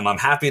of RAM. I'm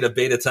happy to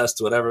beta test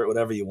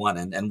whatever you want,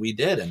 and we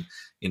did. And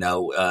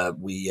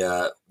we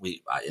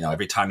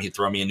every time he'd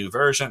throw me a new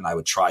version, I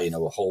would try a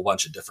whole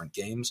bunch of different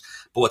games.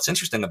 But what's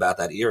interesting about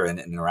that era and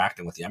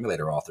interacting with the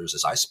emulator authors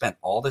is I spent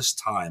all this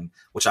time,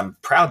 which I'm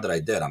proud that I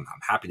did. I'm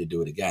happy to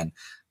do it again,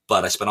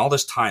 but I spent all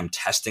this time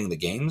testing the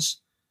games.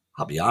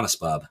 I'll be honest,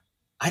 Bob,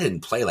 I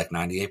didn't play like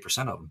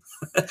 98% of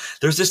them.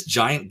 There's this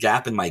giant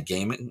gap in my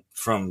gaming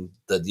from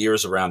the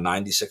years around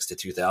 96 to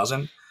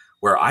 2000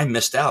 where I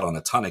missed out on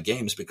a ton of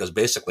games because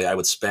basically I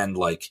would spend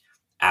like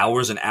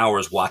hours and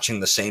hours watching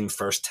the same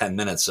first 10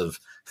 minutes of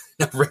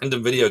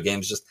random video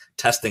games, just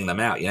testing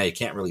them out. You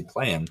can't really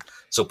play them.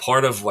 So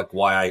part of like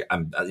why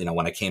I'm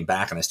when I came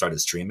back and I started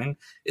streaming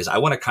is I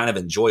want to kind of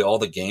enjoy all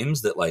the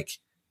games that like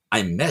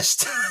I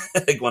missed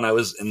like when I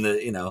was in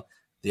the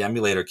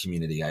emulator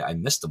community. I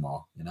missed them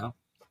all,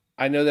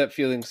 I know that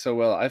feeling so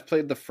well. I've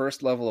played the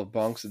first level of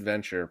Bonk's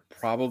Adventure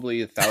probably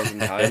 1,000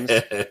 times,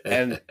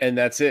 and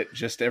that's it.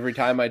 Just every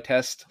time I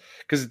test,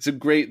 because it's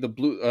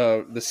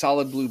the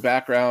solid blue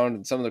background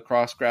and some of the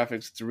cross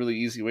graphics. It's a really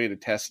easy way to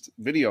test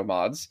video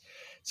mods.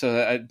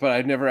 But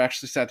I've never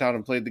actually sat down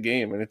and played the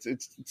game, and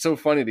it's so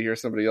funny to hear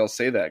somebody else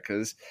say that,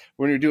 because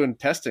when you're doing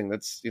testing,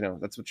 that's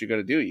what you got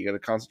to do. You got to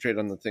concentrate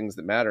on the things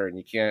that matter, and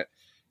you can't.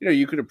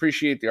 You could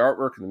appreciate the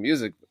artwork and the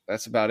music.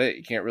 That's about it.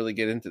 You can't really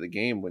get into the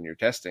game when you're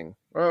testing.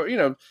 Or,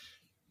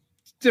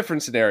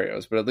 different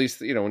scenarios, but at least,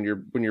 when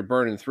you're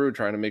burning through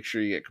trying to make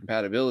sure you get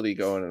compatibility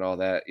going and all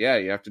that, yeah,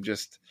 you have to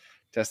just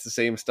test the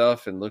same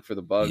stuff and look for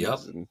the bugs. Yep.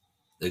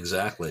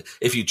 Exactly.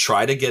 If you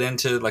try to get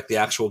into like the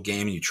actual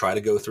game and you try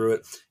to go through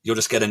it, you'll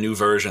just get a new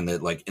version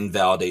that like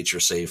invalidates your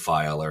save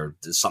file or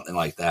something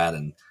like that.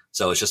 And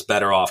so it's just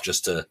better off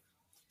just to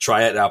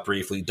try it out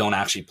briefly. Don't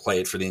actually play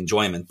it for the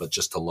enjoyment, but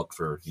just to look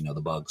for,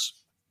 the bugs.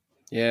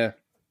 Yeah.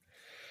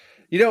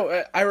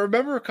 I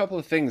remember a couple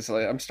of things.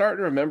 Like, I'm starting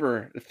to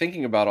remember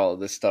thinking about all of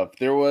this stuff.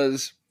 There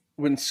was,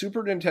 when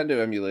Super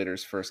Nintendo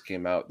emulators first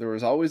came out, there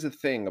was always a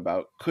thing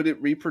about, could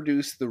it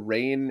reproduce the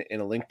rain in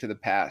A Link to the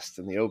Past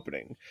in the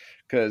opening?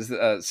 Because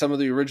some of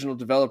the original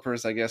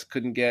developers, I guess,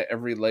 couldn't get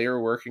every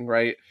layer working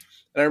right.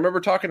 And I remember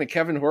talking to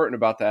Kevin Horton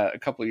about that a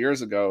couple of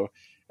years ago.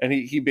 And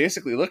he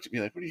basically looked at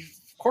me like,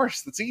 of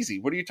course, that's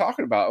easy. What are you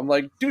talking about? I'm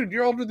like, dude,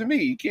 you're older than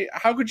me.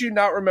 How could you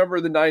not remember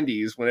the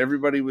 90s when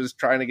everybody was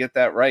trying to get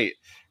that right?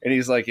 And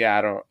he's like, yeah,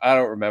 I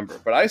don't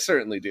remember, but I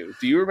certainly do.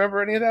 Do you remember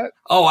any of that?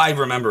 Oh, I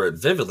remember it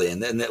vividly.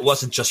 And it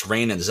wasn't just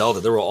Rain and Zelda.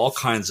 There were all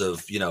kinds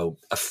of,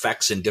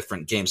 effects in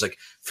different games. Like,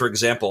 for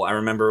example, I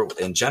remember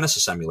in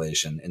Genesis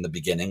emulation in the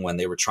beginning when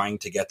they were trying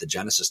to get the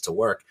Genesis to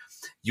work,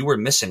 you were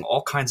missing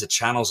all kinds of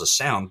channels of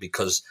sound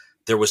because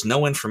there was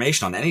no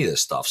information on any of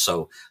this stuff.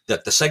 So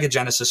that the Sega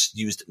Genesis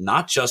used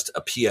not just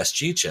a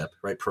PSG chip,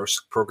 right,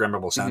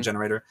 programmable sound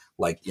generator,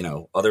 like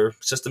other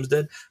systems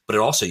did, but it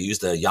also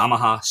used a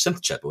Yamaha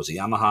synth chip. It was a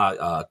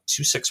Yamaha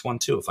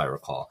 2612, if I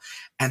recall,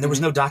 and there was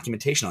no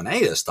documentation on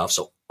any of this stuff.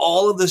 So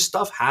all of this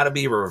stuff had to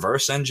be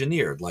reverse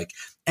engineered. Like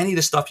any of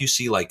the stuff you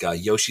see, like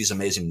Yoshi's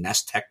Amazing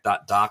NES Tech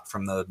doc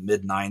from the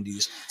mid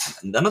 '90s,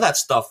 none of that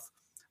stuff.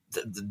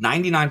 The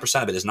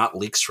 99% of it is not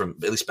leaks from,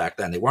 at least back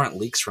then, they weren't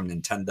leaks from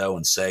Nintendo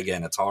and Sega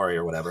and Atari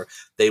or whatever.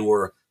 They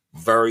were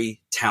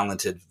very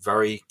talented,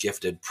 very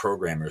gifted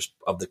programmers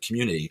of the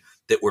community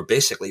that were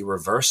basically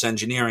reverse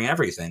engineering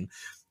everything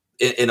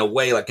in a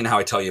way, like, how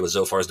I tell you with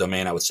Zophar's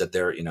Domain, I would sit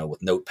there,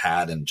 with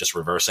Notepad and just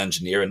reverse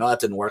engineer. And no, that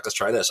didn't work. Let's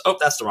try this. Oh,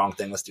 that's the wrong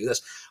thing. Let's do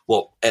this.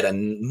 Well, at a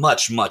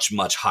much, much,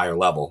 much higher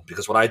level,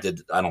 because what I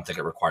did, I don't think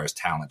it requires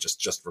talent,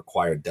 just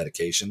required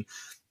dedication.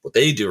 What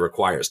they do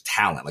requires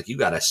talent. Like, you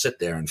got to sit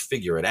there and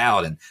figure it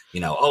out. And,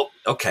 oh,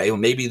 okay, well,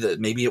 maybe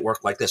it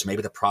worked like this.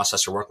 Maybe the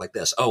processor worked like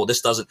this. Oh,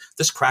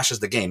 this crashes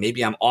the game.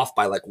 Maybe I'm off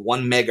by like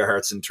 1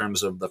 megahertz in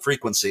terms of the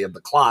frequency of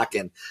the clock.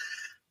 And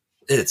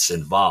It's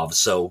involved.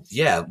 So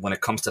yeah, when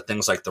it comes to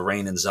things like the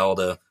rain in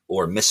Zelda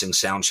or missing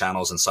sound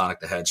channels in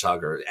Sonic the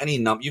Hedgehog or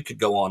any you could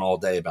go on all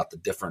day about the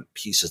different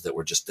pieces that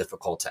were just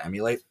difficult to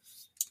emulate.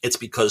 It's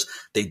because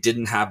they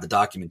didn't have the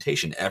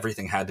documentation.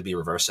 Everything had to be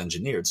reverse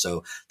engineered.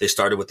 So they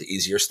started with the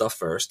easier stuff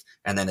first.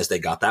 And then as they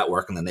got that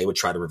working, then they would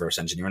try to reverse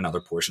engineer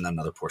another portion.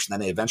 Then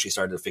they eventually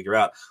started to figure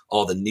out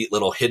all the neat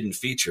little hidden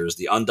features,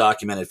 the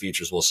undocumented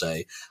features, we'll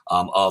say,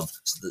 of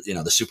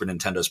the Super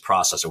Nintendo's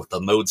processor with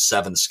the Mode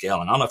 7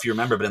 scale. And I don't know if you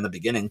remember, but in the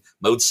beginning,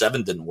 Mode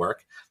 7 didn't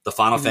work. The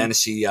Final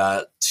Fantasy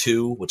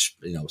 2, which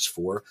was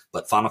 4,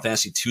 but Final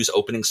Fantasy 2's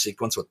opening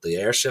sequence with the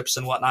airships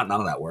and whatnot, none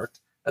of that worked.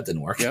 That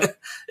didn't work. Yep.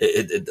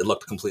 it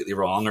looked completely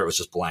wrong, or it was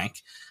just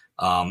blank.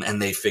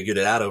 And they figured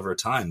it out over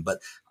time. But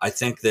I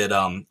think that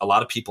a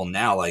lot of people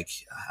now, like,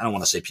 I don't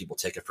want to say people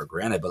take it for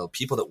granted, but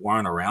people that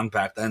weren't around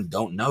back then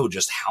don't know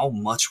just how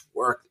much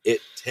work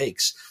it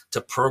takes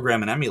to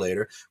program an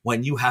emulator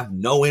when you have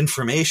no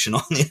information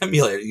on the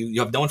emulator.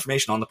 You have no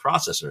information on the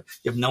processor.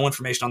 You have no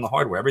information on the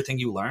hardware. Everything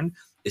you learn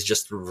is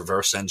just through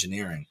reverse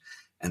engineering.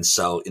 And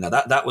so,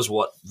 that was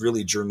what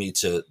really drew me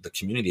to the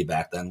community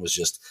back then, was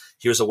just,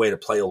 here's a way to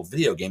play old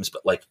video games,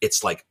 but like,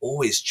 it's like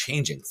always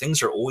changing.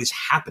 Things are always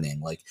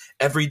happening. Like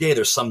every day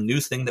there's some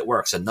new thing that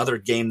works, another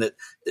game that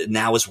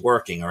now is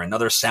working, or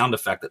another sound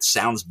effect that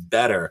sounds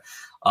better.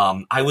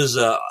 When I was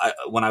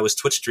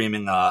Twitch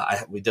streaming,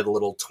 we did a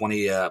little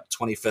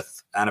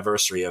 25th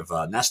anniversary of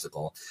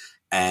Nesticle,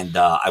 and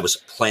I was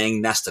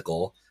playing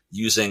Nesticle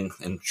using,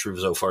 in true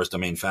Zophar's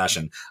domain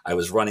fashion, I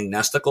was running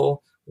Nesticle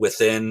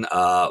within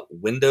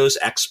Windows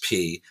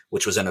XP,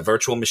 which was in a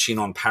virtual machine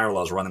on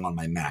Parallels running on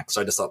my Mac.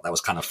 So I just thought that was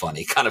kind of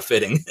funny, kind of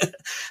fitting.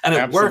 And it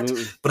Absolutely.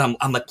 Worked. But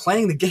I'm like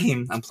playing the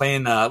game. We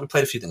played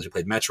a few things. We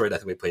played Metroid. I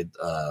think we played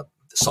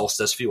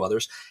Solstice, a few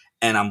others.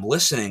 And I'm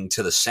listening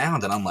to the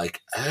sound and I'm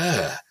like,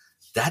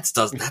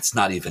 that's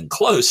not even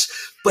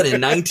close. But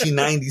in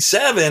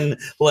 1997,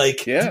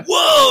 like,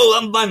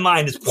 whoa, my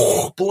mind is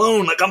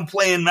blown. Like I'm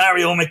playing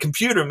Mario on my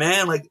computer,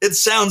 man. Like it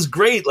sounds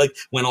great. Like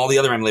when all the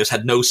other emulators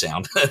had no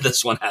sound,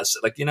 this one has,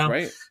 like,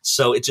 right.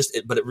 So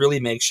but it really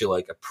makes you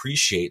like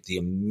appreciate the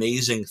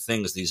amazing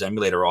things these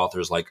emulator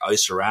authors like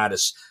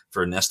Iseratus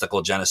for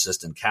Nesticle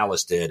Genesis and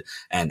Callus did,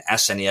 and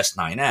SNES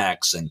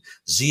 9X and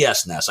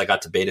ZSNES. I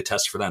got to beta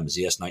test for them,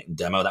 ZS Night and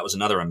Demo. That was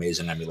another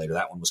amazing emulator.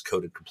 That one was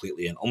coded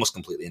almost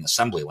completely in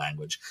assembly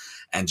language,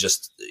 and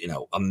just,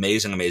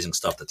 amazing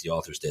stuff that the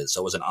authors did.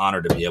 So it was an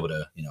honor to be able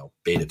to,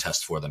 beta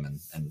test for them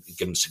and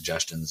give them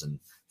suggestions and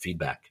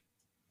feedback.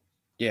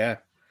 Yeah.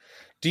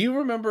 Do you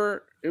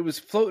remember, it was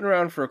floating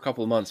around for a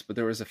couple of months, but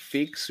there was a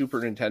fake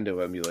Super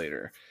Nintendo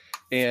emulator,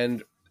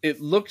 and it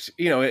looked,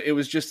 it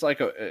was just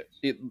like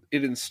it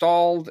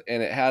installed,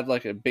 and it had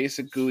like a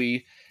basic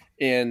GUI,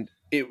 and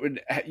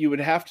you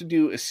would have to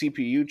do a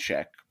CPU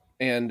check.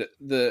 And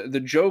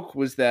the joke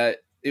was that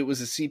it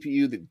was a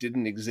CPU that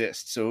didn't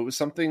exist. So it was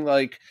something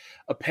like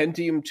a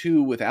Pentium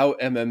 2 without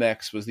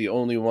MMX was the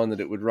only one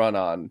that it would run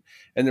on.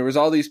 And there was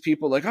all these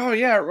people like, oh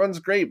yeah, it runs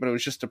great, but it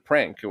was just a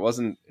prank. It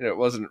wasn't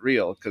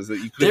real, because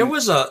you couldn't. There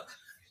was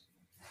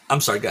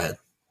I'm sorry, go ahead.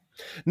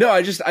 No,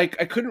 I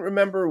couldn't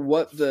remember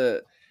what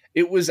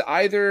it was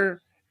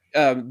either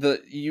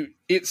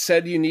it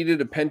said you needed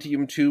a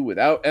Pentium 2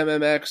 without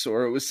MMX,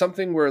 or it was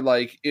something where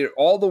like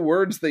all the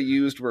words they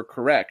used were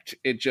correct.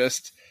 It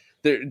just,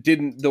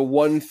 the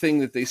one thing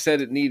that they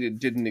said it needed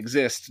didn't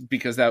exist,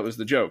 because that was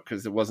the joke,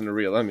 because it wasn't a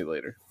real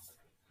emulator.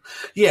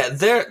 Yeah,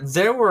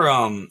 there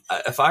were,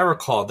 if I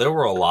recall, there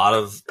were a lot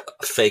of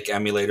fake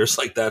emulators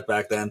like that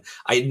back then.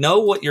 I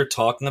know what you're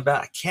talking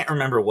about. I can't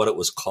remember what it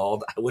was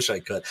called. I wish I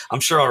could. I'm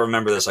sure I'll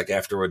remember this like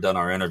after we're done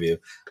our interview.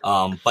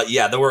 But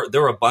yeah, there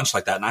were a bunch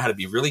like that, and I had to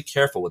be really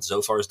careful with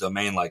Zophar's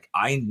domain. Like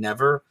I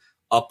never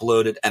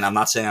uploaded, and I'm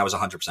not saying I was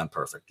 100%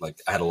 perfect. Like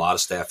I had a lot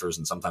of staffers,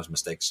 and sometimes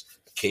mistakes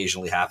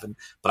occasionally happen.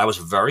 But I was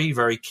very,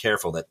 very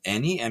careful that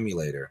any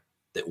emulator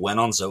that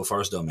went on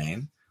Zophar's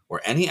domain,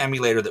 or any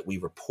emulator that we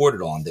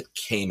reported on that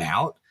came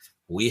out,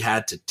 we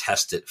had to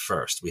test it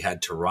first. We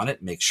had to run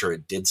it, make sure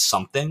it did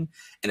something.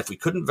 And if we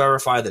couldn't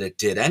verify that it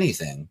did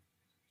anything,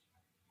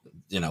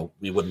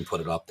 we wouldn't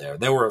put it up there.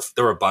 There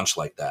were a bunch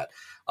like that.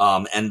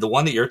 And the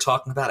one that you're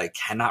talking about, I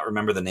cannot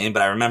remember the name,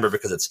 but I remember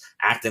because it's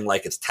acting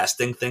like it's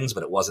testing things,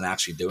 but it wasn't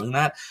actually doing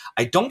that.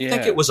 I don't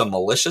think it was a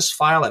malicious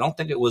file. I don't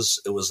think it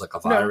was like a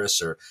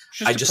virus, or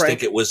I just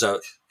think it was a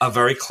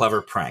very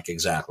clever prank.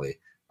 Exactly.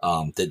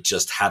 That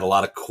just had a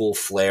lot of cool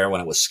flair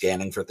when it was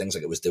scanning for things,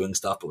 like it was doing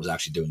stuff, but was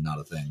actually doing not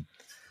a thing.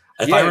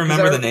 If I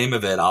remember the name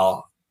of it,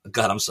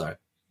 God, I'm sorry.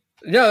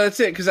 No, that's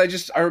it.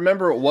 Because I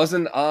remember it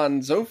wasn't on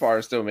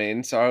Zophar's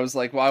domain, so I was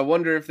like, well, I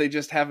wonder if they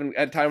just haven't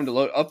had time to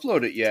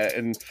upload it yet.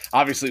 And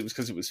obviously, it was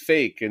because it was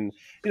fake. And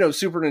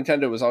Super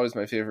Nintendo was always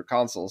my favorite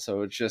console,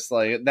 so it's just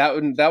like that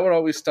one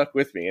always stuck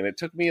with me. And it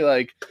took me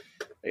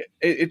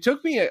it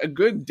took me a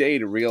good day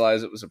to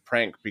realize it was a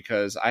prank,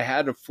 because I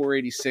had a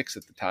 486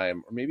 at the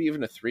time, or maybe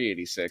even a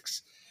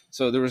 386,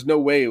 So there was no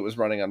way it was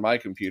running on my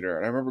computer.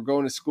 And I remember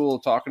going to school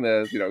talking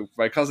to,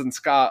 my cousin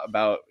Scott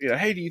about,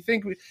 hey, do you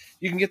think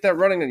you can get that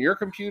running on your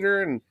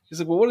computer? And he's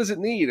like, well, what does it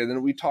need? And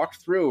then we talked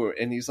through,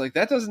 and he's like,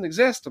 that doesn't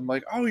exist. I'm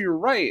like, oh, you're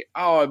right.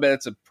 Oh, I bet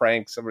it's a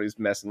prank. Somebody's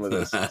messing with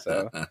us.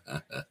 So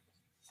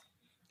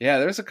yeah,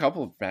 there's a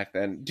couple back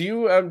then. Do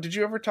you did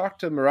you ever talk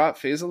to Murat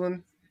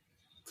Fazlin?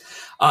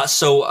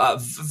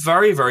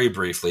 Very, very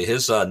briefly,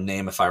 his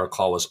name, if I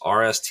recall, was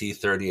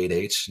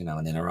RST38H,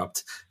 an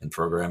interrupt in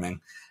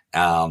programming.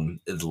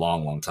 It's a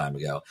long, long time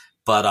ago.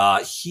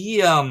 But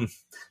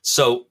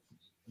so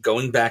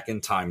going back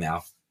in time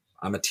now,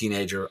 I'm a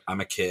teenager, I'm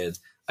a kid,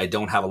 I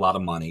don't have a lot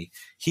of money.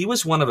 He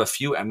was one of a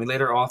few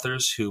emulator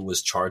authors who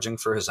was charging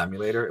for his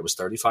emulator. It was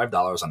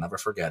 $35. I'll never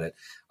forget it.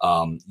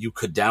 You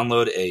could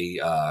download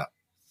a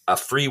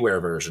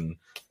freeware version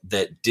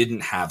that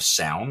didn't have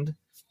sound.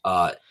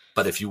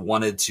 But if you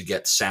wanted to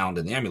get sound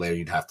in the emulator,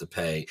 you'd have to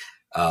pay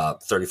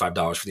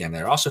 $35 for the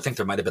emulator. I also think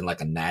there might have been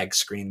like a nag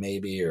screen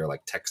maybe, or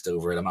like text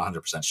over it. I'm not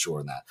 100%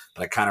 sure on that,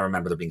 but I kind of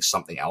remember there being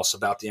something else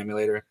about the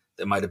emulator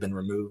that might have been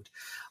removed.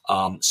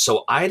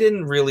 So I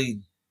didn't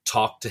really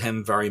talk to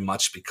him very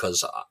much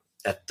because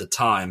at the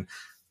time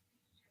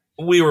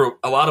a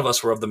lot of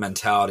us were of the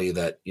mentality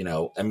that,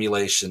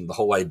 emulation, the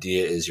whole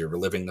idea is you're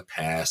reliving the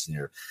past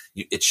and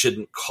it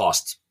shouldn't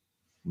cost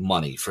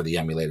money for the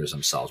emulators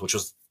themselves, which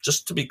was,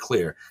 just to be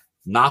clear,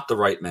 not the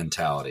right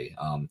mentality.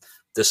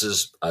 This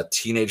is a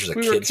teenager's,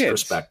 kid's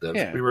perspective.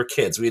 Yeah. We were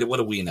kids. What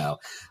do we know?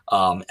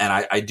 And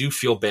I do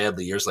feel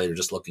badly years later,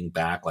 just looking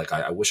back, like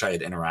I wish I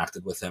had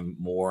interacted with him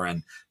more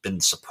and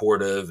been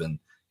supportive and,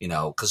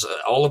 because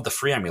all of the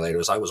free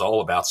emulators, I was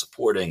all about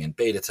supporting and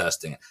beta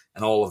testing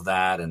and all of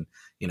that. And,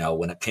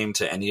 when it came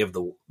to any of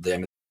the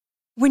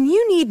When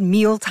you need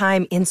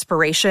mealtime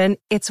inspiration,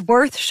 it's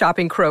worth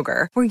shopping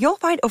Kroger, where you'll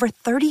find over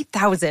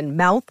 30,000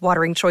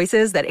 mouth-watering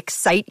choices that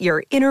excite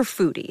your inner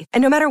foodie.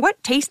 And no matter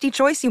what tasty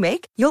choice you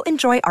make, you'll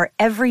enjoy our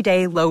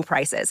everyday low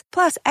prices,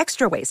 plus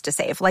extra ways to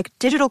save, like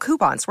digital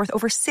coupons worth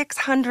over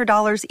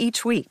 $600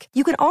 each week.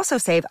 You can also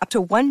save up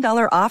to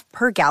 $1 off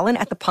per gallon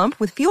at the pump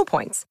with fuel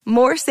points.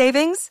 More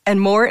savings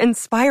and more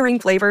inspiring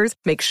flavors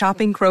make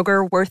shopping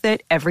Kroger worth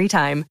it every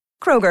time.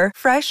 Kroger,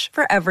 fresh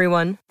for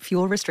everyone.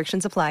 Fuel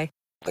restrictions apply.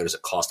 There's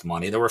that cost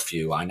money. There were a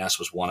few. INES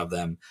was one of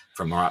them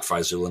from Murat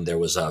Fazlin. There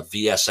was a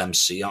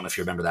VSMC. I don't know if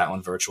you remember that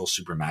one, Virtual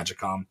Super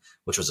Magicom,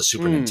 which was a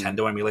Super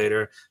Nintendo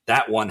emulator.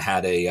 That one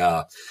had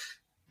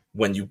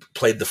when you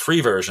played the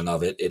free version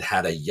of it, it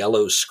had a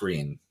yellow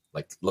screen,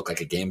 looked like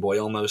a Game Boy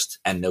almost,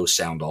 and no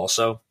sound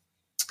also.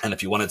 And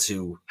if you wanted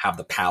to have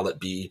the palette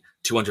be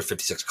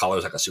 256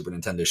 colors like a Super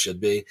Nintendo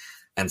should be,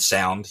 and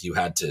sound, you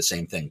had to,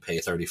 same thing, pay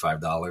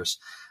 $35.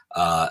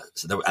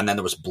 And then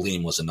there was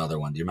Bleem was another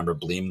one. Do you remember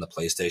Bleem, the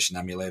PlayStation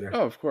emulator?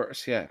 Oh, of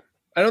course, yeah.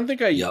 I don't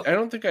think I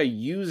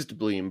used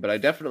Bleem, but I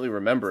definitely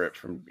remember it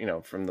from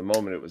the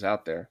moment it was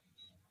out there.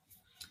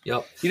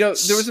 Yep. There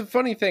was a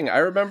funny thing.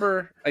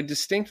 I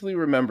distinctly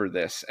remember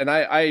this, and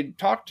I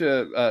talked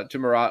to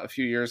Murat a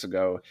few years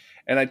ago,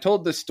 and I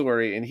told this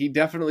story, and he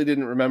definitely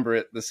didn't remember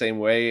it the same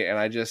way. And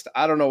I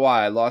don't know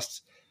why I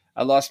lost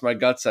my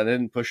guts. I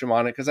didn't push him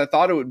on it because I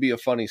thought it would be a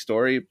funny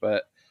story,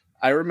 but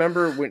I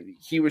remember when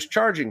he was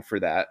charging for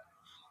that,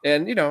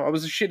 and, I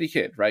was a shitty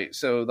kid, right?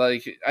 So I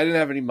didn't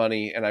have any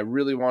money, and I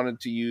really wanted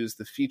to use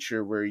the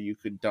feature where you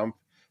could dump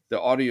the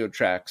audio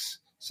tracks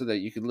so that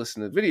you could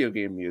listen to video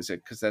game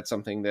music, because that's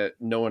something that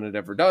no one had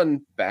ever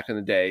done back in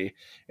the day.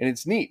 And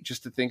it's neat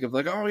just to think of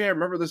oh yeah,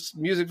 remember this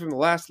music from the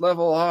last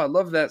level? Oh, I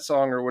love that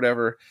song or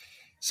whatever.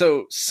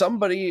 So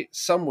somebody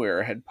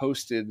somewhere had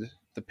posted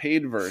the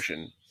paid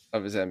version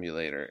of his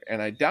emulator,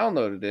 and I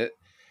downloaded it.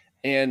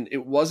 And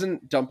it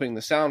wasn't dumping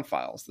the sound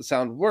files. The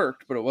sound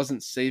worked, but it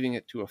wasn't saving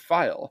it to a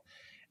file.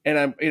 And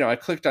I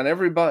clicked on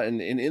every button,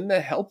 and in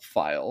the help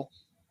file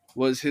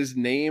was his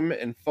name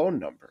and phone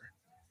number.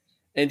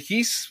 And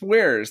he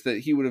swears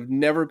that he would have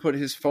never put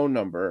his phone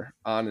number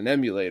on an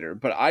emulator.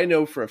 But I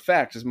know for a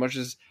fact, as much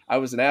as I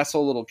was an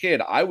asshole little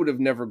kid, I would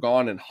have never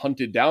gone and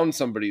hunted down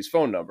somebody's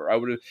phone number.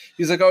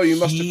 He's like, oh, you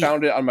must have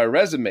found it on my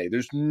resume.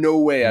 There's no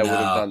way I would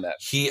have done that.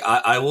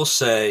 I will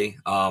say,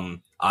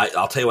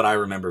 I'll tell you what I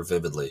remember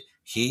vividly.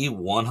 He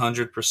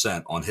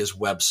 100% on his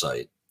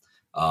website,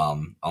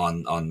 on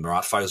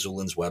Murat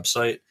Fazlin's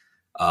website,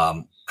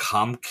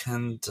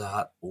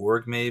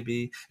 comcan.org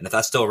maybe. And if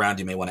that's still around,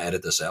 you may want to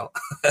edit this out.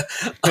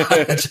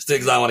 Just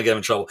because I want to get him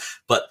in trouble.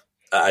 But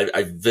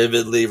I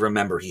vividly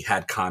remember he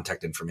had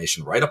contact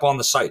information right up on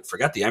the site.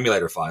 Forget the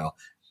emulator file.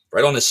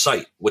 Right on his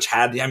site, which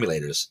had the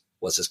emulators,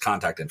 was his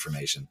contact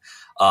information.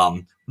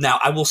 Now,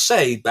 I will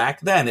say back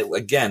then,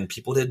 again,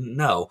 people didn't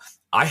know.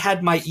 I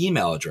had my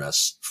email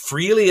address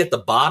freely at the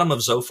bottom of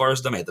Zophar's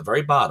domain, at the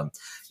very bottom.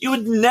 You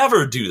would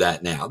never do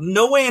that now.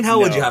 No way in hell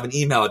would you have an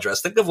email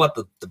address. Think of what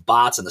the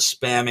bots and the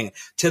spamming.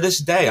 To this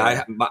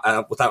day,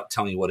 without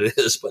telling you what it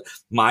is, but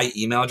my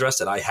email address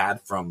that I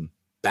had from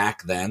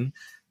back then,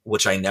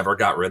 which I never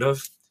got rid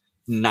of,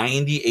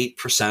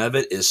 98% of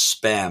it is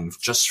spam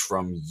just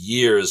from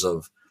years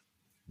of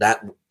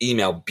that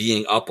email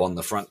being up on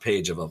the front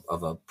page of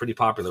a pretty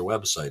popular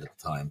website at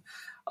the time.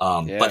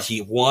 But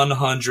he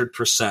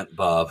 100%,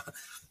 Bob,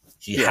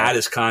 he had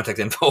his contact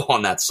info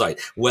on that site.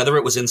 Whether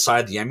it was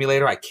inside the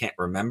emulator, I can't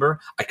remember.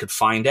 I could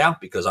find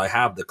out because I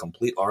have the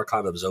complete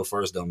archive of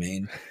Zophar's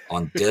domain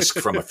on disk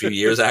from a few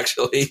years,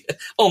 actually.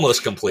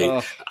 Almost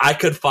complete. I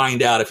could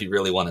find out if you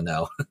really want to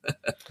know.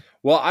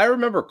 Well, I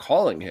remember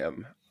calling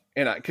him.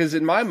 And because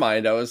in my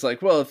mind, I was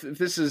like, well, if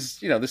this is,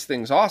 this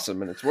thing's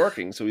awesome and it's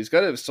working, so he's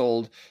got to have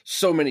sold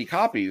so many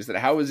copies that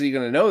how is he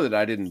going to know that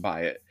I didn't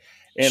buy it?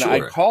 And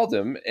I called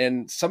him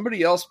and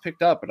somebody else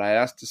picked up and I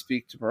asked to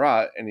speak to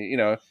Marat and,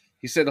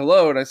 he said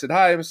hello. And I said,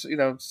 hi, I'm,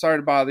 sorry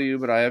to bother you,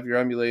 but I have your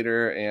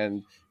emulator.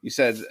 And you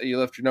said you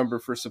left your number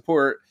for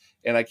support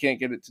and I can't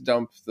get it to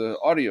dump the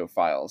audio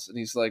files. And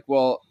he's like,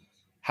 well,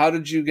 how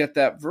did you get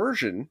that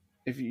version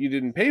if you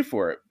didn't pay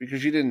for it?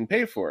 Because you didn't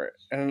pay for it.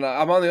 And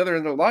I'm on the other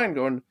end of the line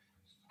going,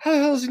 how the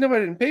hell does he know I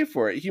didn't pay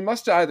for it? He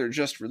must have either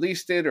just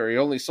released it or he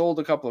only sold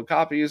a couple of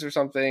copies or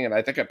something. And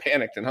I think I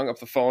panicked and hung up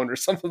the phone or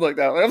something like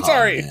that. Like, I'm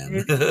sorry.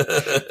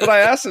 But I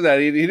asked him that.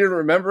 He didn't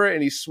remember it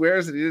and he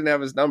swears that he didn't have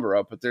his number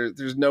up. But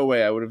there's no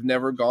way I would have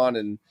never gone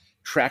and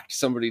tracked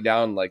somebody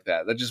down like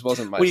that. That just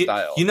wasn't my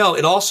style.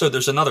 It also,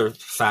 there's another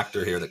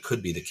factor here that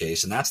could be the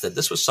case. And that's that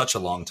this was such a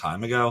long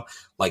time ago.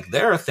 Like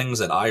there are things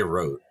that I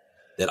wrote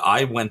that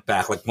I went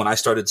back, like when I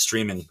started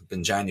streaming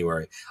in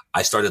January,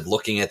 I started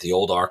looking at the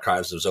old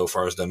archives of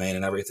Zophar's domain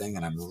and everything,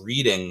 and I'm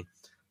reading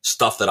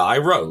stuff that I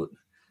wrote,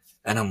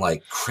 and I'm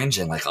like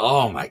cringing, like,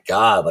 oh my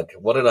God, like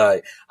what did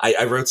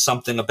I wrote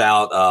something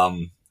about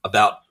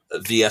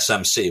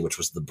VSMC, which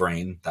was the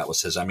brain, that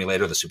was his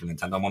emulator, the Super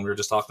Nintendo one we were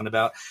just talking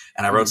about,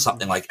 and I wrote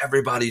something like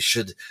everybody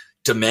should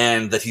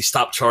demand that he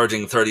stop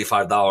charging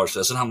 $35 for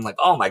this. And I'm like,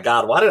 oh my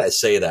God, why did I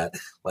say that?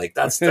 Like,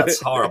 that's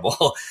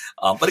horrible.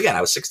 But again,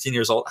 I was 16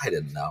 years old. I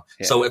didn't know.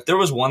 Yeah. So if there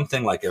was one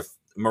thing, like if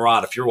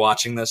Marat, if you're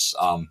watching this,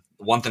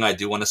 one thing I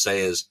do want to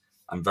say is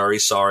I'm very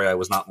sorry I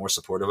was not more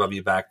supportive of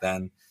you back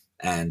then.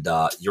 And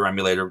your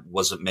emulator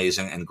was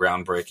amazing and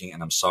groundbreaking.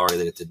 And I'm sorry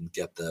that it didn't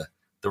get the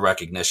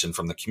recognition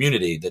from the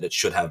community that it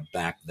should have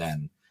back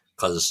then,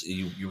 because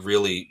you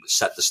really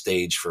set the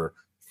stage for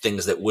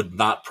things that would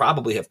not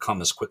probably have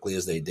come as quickly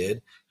as they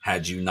did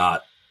had you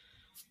not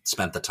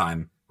spent the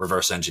time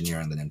reverse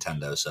engineering the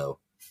Nintendo. So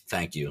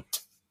thank you.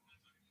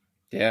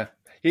 Yeah.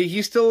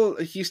 He's still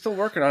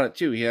working on it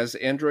too. He has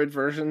Android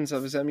versions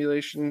of his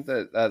emulation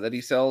that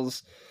he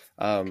sells.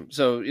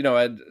 So,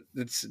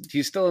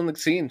 he's still in the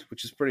scene,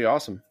 which is pretty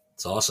awesome.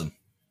 It's awesome.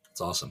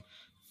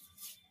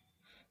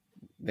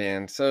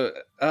 Man, so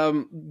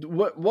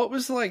what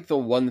was like the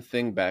one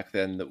thing back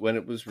then that when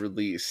it was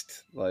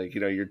released, like,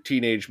 your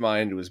teenage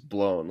mind was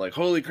blown, like,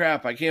 holy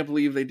crap, I can't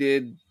believe they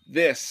did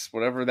this,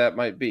 whatever that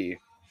might be.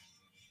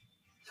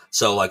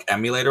 So like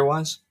emulator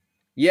wise?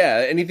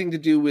 Yeah, anything to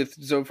do with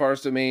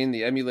Zophar's domain,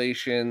 the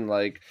emulation,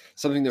 like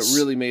something that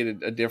really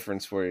made a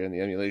difference for you in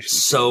the emulation.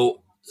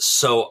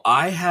 So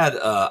I had,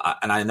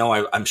 and I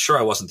know I'm sure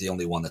I wasn't the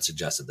only one that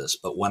suggested this,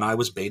 but when I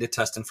was beta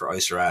testing for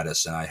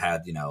Iseratus and I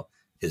had,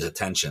 his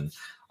attention,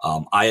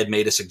 I had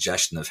made a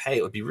suggestion of, hey,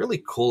 it would be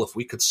really cool if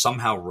we could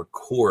somehow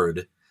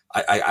record.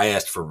 I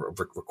asked for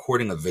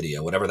recording a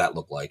video, whatever that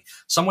looked like,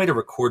 some way to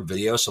record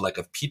video. So like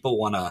if people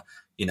want to,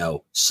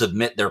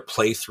 submit their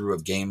playthrough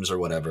of games or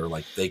whatever,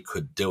 like they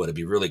could do it. It'd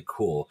be really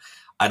cool.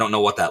 I don't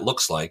know what that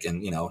looks like.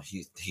 And,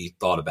 he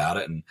thought about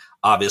it, and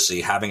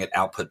obviously having it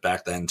output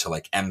back then to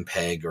like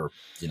MPEG or,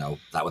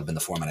 that would have been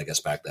the format, I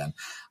guess, back then,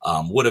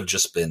 would have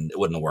just been, it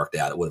wouldn't have worked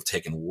out. It would have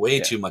taken way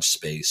too much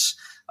space.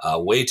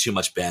 Way too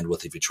much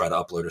bandwidth if you try to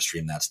upload or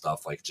stream that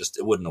stuff. Like, just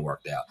it wouldn't have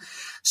worked out.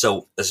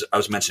 So as I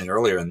was mentioning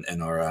earlier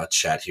in our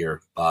chat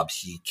here, Bob,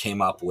 he came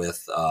up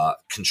with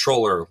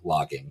controller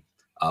logging,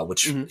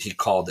 which he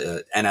called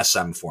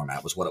NSM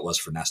format, was what it was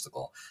for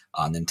Nesticle.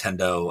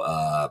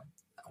 Nintendo,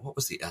 what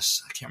was the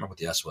S? I can't remember what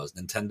the S was.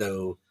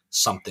 Nintendo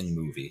something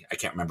movie. I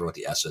can't remember what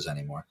the S is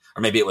anymore.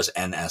 Or maybe it was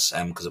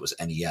NSM because it was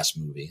NES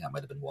movie. That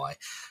might have been why.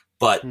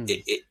 But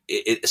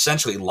it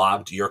essentially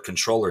logged your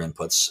controller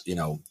inputs,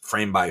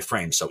 frame by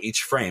frame. So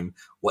each frame,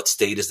 what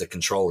state is the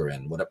controller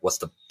in? What's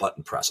the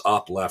button press?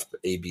 Up, left,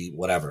 A, B,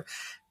 whatever.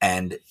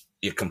 And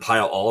you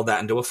compile all of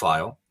that into a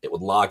file. It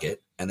would log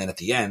it. And then at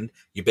the end,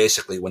 you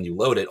basically, when you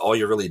load it, all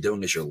you're really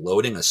doing is you're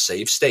loading a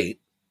save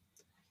state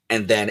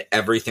and then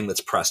everything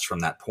that's pressed from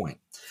that point.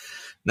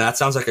 Now, that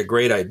sounds like a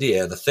great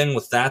idea. The thing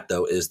with that,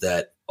 though, is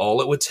that all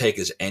it would take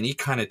is any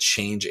kind of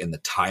change in the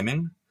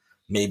timing.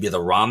 Maybe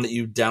the ROM that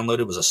you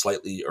downloaded was a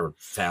slightly, or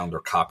found or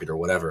copied or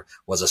whatever,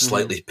 was a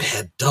slightly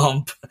bad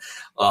dump.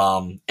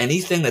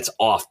 Anything that's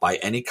off by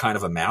any kind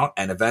of amount,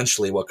 and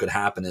eventually what could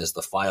happen is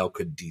the file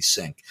could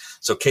desync.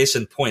 So case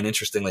in point,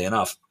 interestingly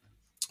enough,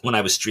 when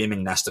I was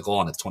streaming Nesticle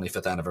on its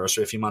 25th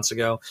anniversary a few months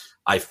ago,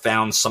 I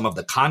found some of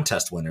the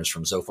contest winners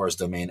from Zophar's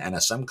Domain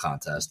NSM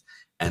contest.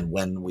 And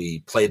when we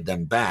played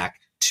them back,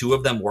 2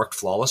 of them worked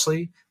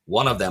flawlessly.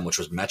 One of them, which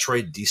was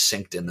Metroid,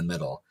 desynced in the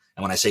middle.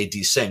 And when I say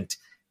desynced,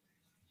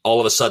 all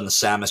of a sudden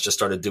Samus just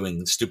started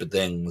doing stupid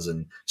things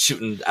and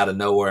shooting out of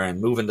nowhere and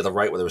moving to the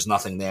right where there was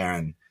nothing there.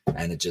 And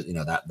and it just,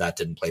 that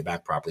didn't play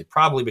back properly,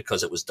 probably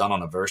because it was done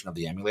on a version of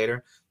the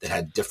emulator that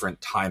had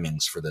different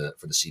timings for the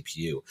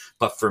CPU.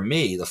 But for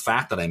me, the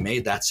fact that I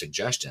made that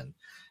suggestion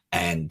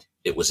and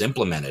it was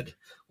implemented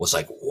was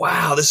like,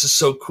 wow, this is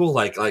so cool.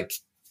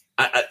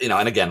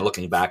 And again,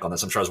 looking back on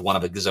this, I'm sure I was one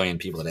of a gazillion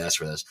people that asked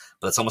for this,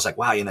 but it's almost like,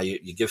 wow,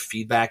 you give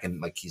feedback and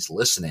like he's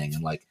listening,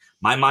 and like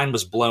my mind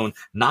was blown,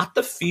 not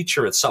the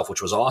feature itself,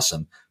 which was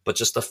awesome, but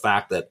just the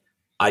fact that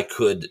I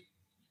could,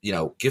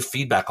 give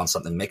feedback on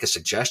something, make a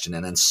suggestion,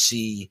 and then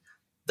see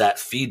that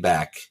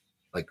feedback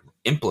like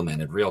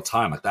implemented real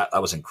time. Like that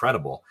was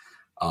incredible.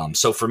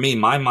 So for me,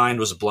 my mind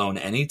was blown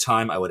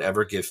anytime I would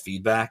ever give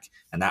feedback.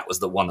 And that was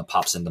the one that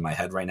pops into my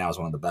head right now as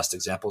one of the best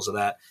examples of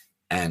that.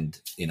 And,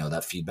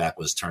 that feedback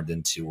was turned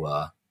into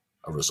a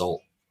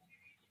result.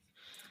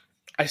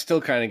 I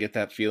still kind of get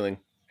that feeling.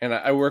 And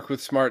I work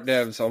with smart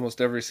devs almost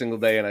every single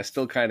day. And I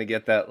still kind of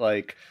get that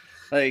like,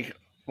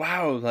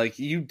 wow, like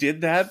you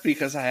did that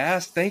because I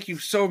asked. Thank you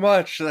so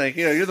much. Like,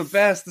 you're the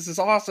best. This is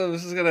awesome.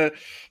 This is going to.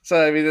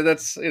 So, I mean,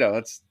 that's,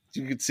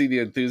 you can see the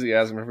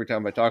enthusiasm every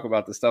time I talk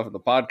about the stuff in the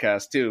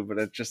podcast too. But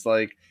it's just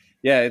like,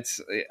 yeah,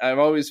 I've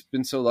always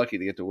been so lucky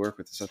to get to work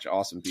with such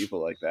awesome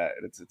people like that.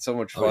 It's so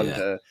much fun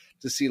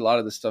to see a lot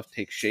of this stuff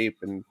take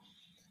shape and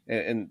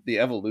the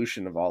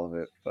evolution of all of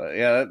it. But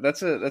yeah,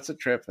 that's a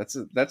trip. That's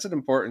an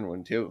important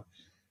one too.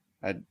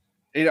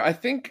 I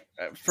think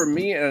for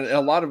me and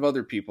a lot of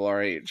other people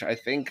our age, I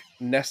think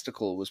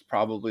Nesticle was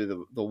probably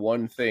the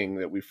one thing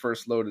that we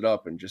first loaded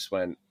up and just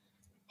went,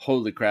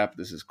 holy crap,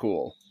 this is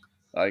cool.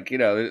 Like,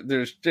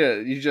 there's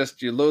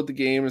you load the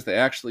games, they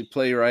actually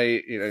play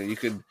right. You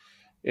could,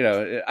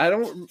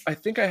 I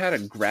think I had a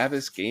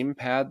Gravis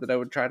gamepad that I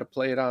would try to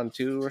play it on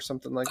too, or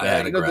something like that. I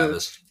had a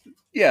Gravis.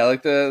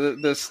 Like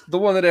the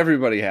one that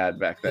everybody had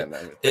back then.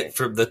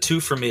 For the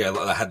two for me,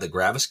 I had the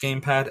Gravis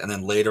gamepad, and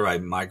then later I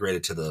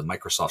migrated to the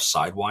Microsoft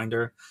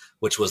Sidewinder,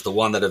 which was the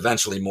one that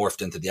eventually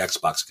morphed into the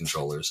Xbox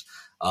controllers.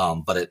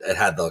 But it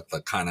had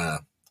the kind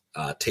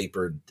of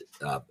tapered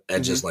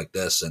edges like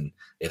this, and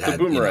it had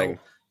the boomerang.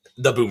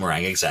 The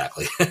boomerang,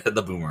 exactly.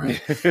 The boomerang.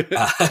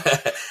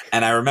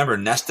 And I remember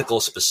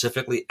Nesticle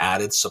specifically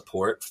added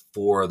support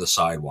for the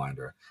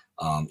Sidewinder.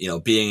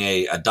 Being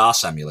a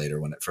DOS emulator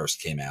when it first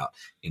came out,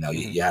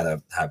 you had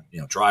to have,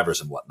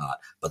 drivers and whatnot.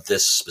 But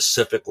this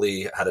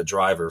specifically had a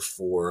driver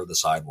for the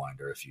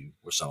Sidewinder if you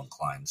were so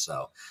inclined.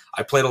 So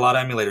I played a lot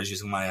of emulators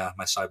using my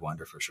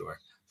Sidewinder for sure.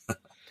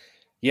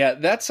 Yeah,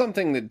 that's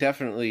something that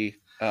definitely...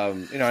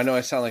 I know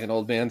I sound like an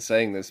old man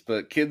saying this,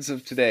 but kids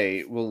of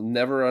today will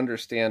never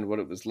understand what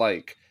it was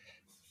like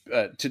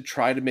to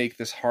try to make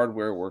this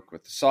hardware work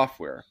with the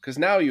software. Because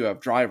now you have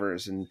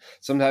drivers, and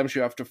sometimes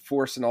you have to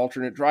force an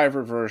alternate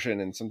driver version,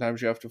 and sometimes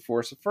you have to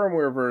force a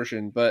firmware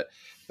version. But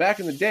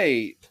back in the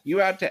day, you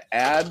had to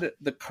add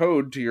the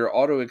code to your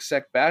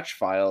auto-exec batch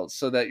file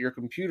so that your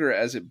computer,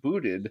 as it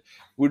booted,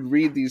 would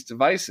read these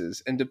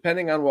devices. And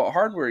depending on what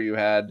hardware you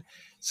had,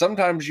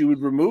 sometimes you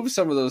would remove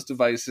some of those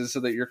devices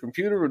so that your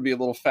computer would be a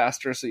little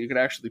faster so you could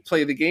actually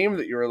play the game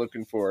that you were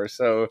looking for.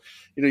 So,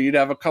 you'd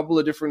have a couple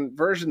of different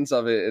versions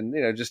of it and,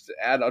 just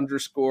add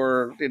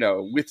underscore,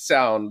 with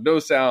sound, no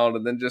sound,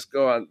 and then just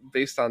go on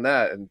based on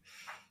that. And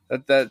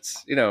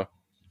that's, yeah,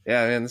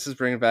 man, this is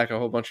bringing back a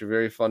whole bunch of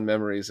very fun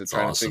memories of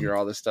trying to figure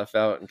all this stuff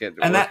out and get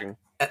it working.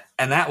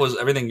 And that was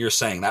everything you're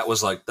saying. That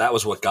was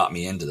what got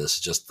me into this,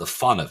 just the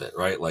fun of it,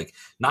 right? Like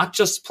not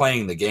just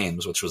playing the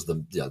games, which was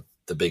the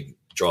big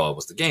draw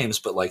was the games,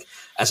 but like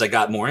as I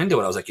got more into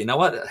it, I was like, you know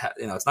what?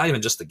 It's not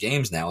even just the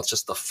games now. It's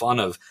just the fun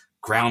of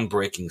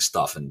groundbreaking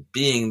stuff and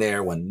being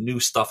there when new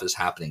stuff is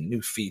happening,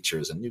 new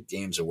features and new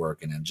games are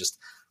working, and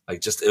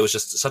it was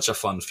just such a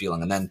fun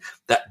feeling. And then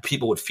that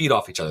people would feed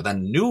off each other.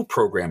 Then new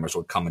programmers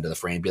would come into the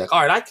frame and be like,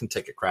 all right, I can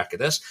take a crack at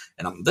this.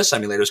 And this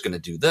emulator is going to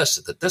do this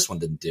that this one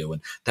didn't do.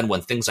 And then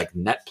when things like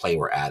NetPlay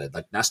were added,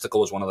 like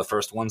Nesticle was one of the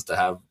first ones to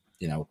have,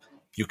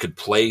 you could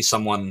play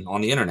someone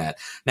on the internet.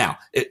 Now,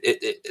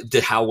 it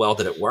did, how well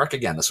did it work?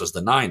 Again, this was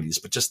the 90s,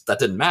 but just that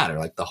didn't matter.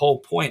 Like the whole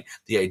point,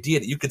 the idea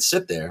that you could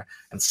sit there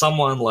and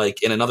someone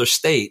like in another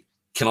state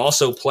can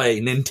also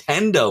play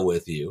Nintendo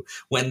with you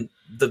when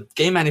the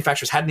game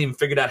manufacturers hadn't even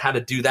figured out how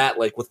to do that,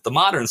 like with the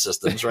modern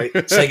systems, right?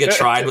 Sega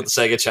tried with the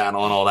Sega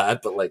Channel and all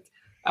that, but like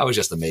that was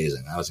just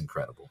amazing. That was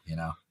incredible,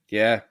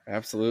 Yeah,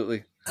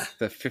 absolutely.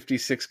 The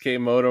 56K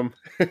modem.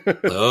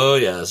 Oh,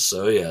 yes.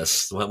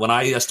 When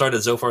I started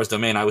Zophar's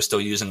Domain, I was still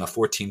using a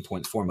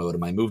 14.4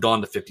 modem. I moved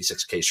on to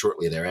 56K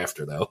shortly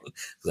thereafter, though,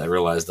 because I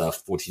realized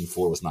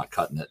 14.4 was not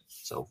cutting it.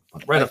 So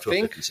went right up to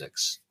a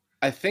 56.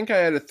 I think I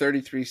had a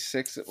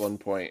 33.6 at one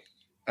point.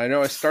 I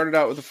know I started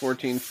out with a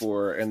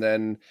 14.4 and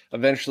then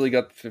eventually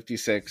got the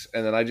 56.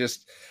 And then I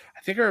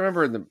think I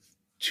remember in the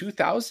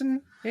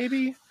 2000,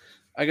 maybe,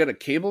 I got a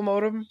cable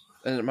modem.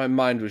 And my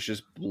mind was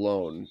just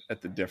blown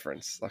at the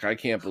difference. Like, I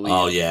can't believe.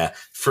 Oh, yeah.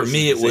 For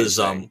me, it was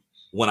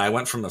when I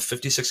went from a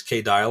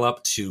 56K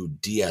dial-up to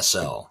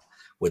DSL,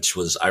 which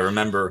was, I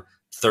remember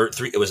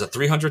it was a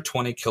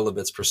 320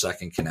 kilobits per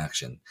second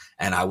connection.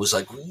 And I was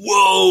like,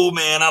 whoa,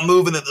 man, I'm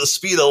moving at the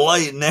speed of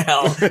light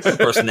now. Of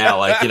course, now,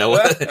 like,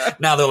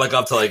 now they're like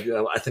up to like,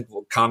 I think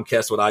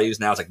Comcast, what I use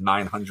now is like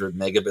 900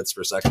 megabits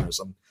per second or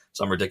some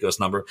ridiculous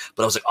number.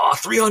 But I was like,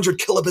 300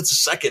 kilobits a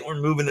second.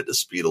 We're moving at the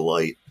speed of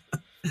light.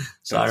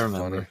 So that's I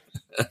remember.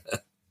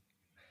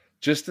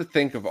 Just to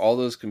think of all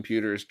those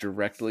computers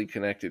directly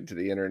connected to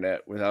the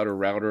internet without a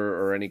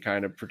router or any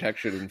kind of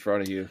protection in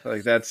front of you.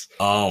 Like that's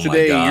today,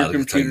 my God, your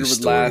computer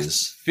would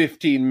last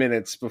 15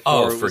 minutes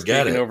before it was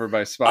taken over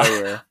by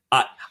spyware.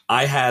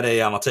 I had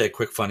I'll tell you a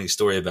quick funny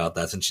story about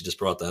that since you just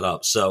brought that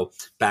up. So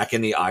back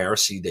in the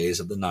IRC days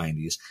of the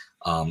 90s,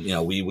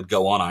 we would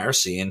go on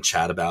IRC and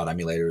chat about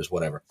emulators,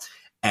 whatever.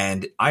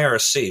 And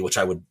IRC, which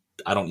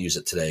I don't use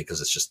it today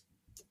because it's just,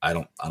 I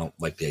don't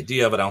like the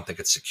idea of it. I don't think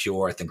it's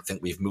secure. I think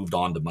we've moved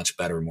on to much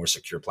better, more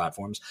secure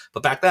platforms.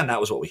 But back then, that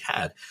was what we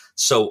had.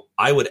 So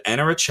I would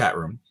enter a chat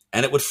room,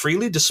 and it would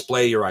freely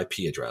display your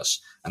IP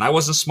address. And I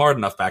wasn't smart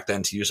enough back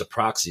then to use a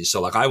proxy.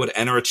 So like I would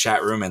enter a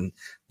chat room, and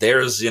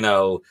there's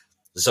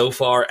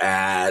Zophar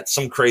at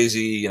some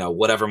crazy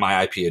whatever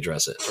my IP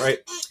address is, right?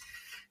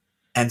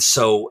 And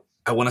so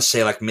I want to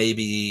say like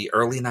maybe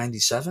early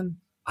 '97,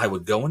 I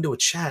would go into a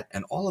chat,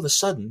 and all of a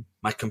sudden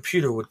my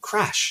computer would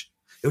crash.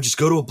 It would just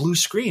go to a blue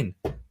screen.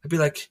 I'd be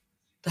like,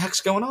 the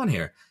heck's going on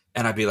here?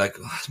 And I'd be like,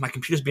 my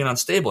computer's being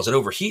unstable. Is it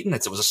overheating?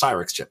 It was a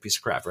Cyrix chip, piece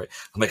of crap, right?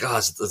 I'm like,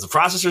 is the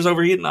processor's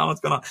overheating? I don't know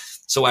what's going on.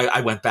 So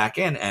I went back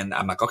in, and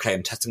I'm like, okay,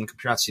 I'm testing the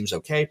computer out. It seems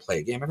okay. Play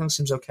a game. Everything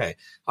seems okay.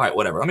 All right,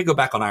 whatever. Let me go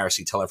back on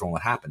IRC, tell everyone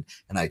what happened.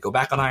 And I'd go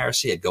back on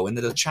IRC. I'd go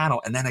into the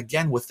channel. And then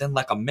again, within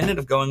like a minute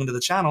of going into the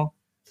channel,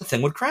 the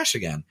thing would crash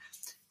again.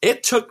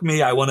 It took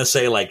me, I want to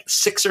say, like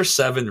 6 or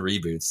 7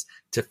 reboots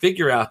to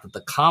figure out that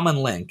the common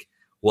link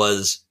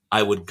was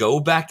I would go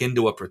back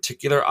into a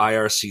particular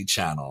IRC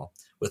channel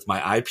with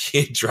my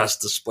IP address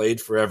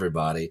displayed for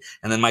everybody,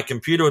 and then my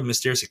computer would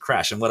mysteriously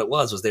crash. And what it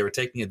was they were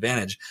taking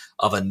advantage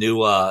of a new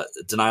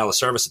denial of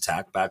service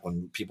attack back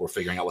when people were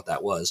figuring out what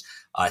that was.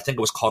 I think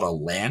it was called a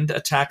land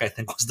attack, I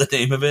think was the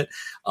name of it,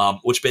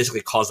 which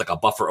basically caused like a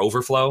buffer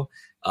overflow.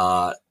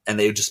 And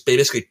they just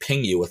basically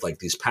ping you with like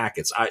these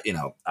packets.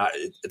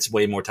 It's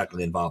way more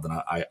technically involved than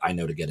I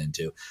know to get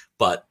into.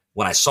 But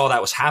when I saw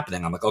that was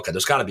happening, I'm like, okay,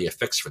 there's got to be a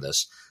fix for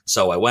this.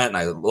 So I went and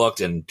I looked,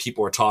 and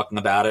people were talking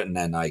about it. And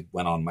then I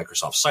went on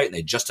Microsoft's site, and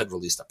they just had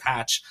released a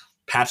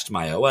patched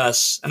my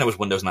OS, and it was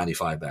Windows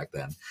 95 back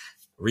then.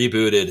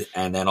 Rebooted,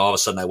 and then all of a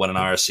sudden I went in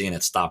IRC and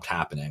it stopped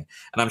happening.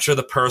 And I'm sure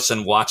the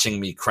person watching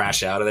me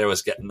crash out of there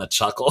was getting a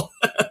chuckle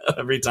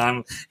every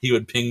time he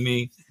would ping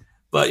me.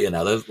 But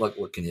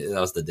what can you? That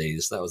was the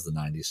days. That was the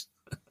 90s.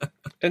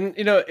 And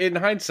in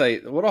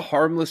hindsight, what a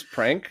harmless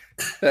prank!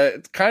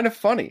 It's kind of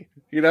funny.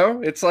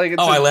 It's like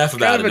I laugh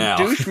about it now.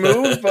 Kind of a douche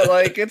move, but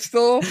like it's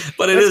still.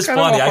 But it is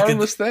funny. A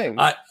harmless thing.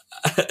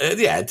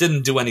 It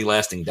didn't do any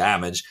lasting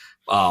damage.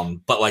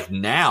 But like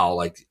now,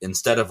 like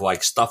instead of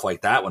like stuff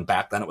like that, when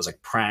back then it was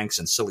like pranks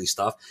and silly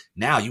stuff.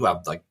 Now you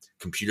have like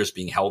computers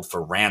being held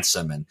for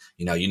ransom, and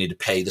you need to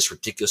pay this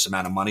ridiculous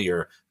amount of money,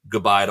 or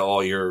goodbye to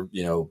all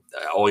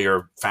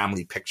your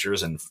family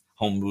pictures and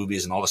home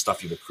movies and all the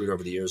stuff you've accrued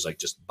over the years. Like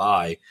just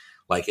buy.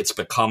 Like it's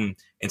become,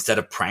 instead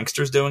of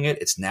pranksters doing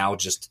it, it's now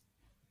just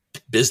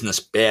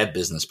bad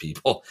business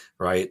people,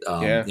 right?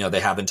 They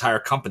have entire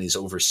companies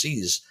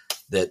overseas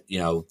that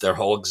their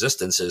whole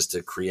existence is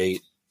to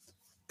create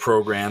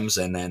programs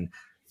and then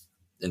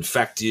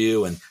infect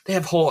you, and they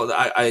have whole.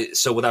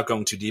 So without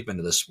going too deep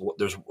into this,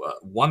 there's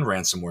one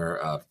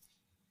ransomware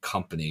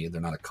company.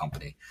 They're not a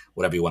company,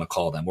 whatever you want to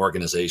call them,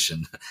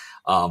 organization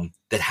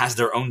that has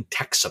their own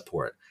tech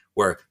support,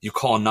 where you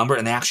call a number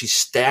and they actually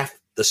staff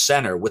the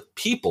center with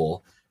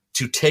people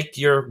to take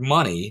your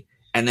money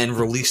and then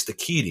release the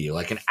key to you,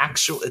 like an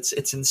actual.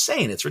 It's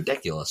insane. It's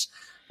ridiculous.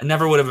 I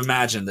never would have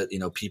imagined that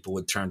people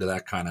would turn to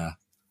that kind of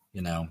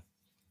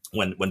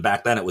when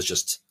back then it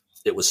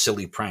was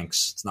silly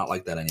pranks. It's not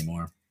like that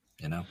anymore,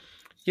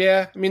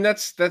 Yeah, I mean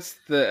that's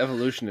the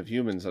evolution of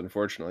humans.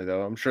 Unfortunately,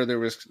 though, I'm sure there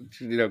was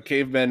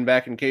cavemen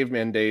back in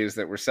caveman days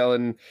that were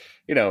selling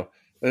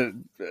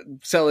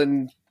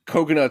selling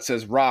coconuts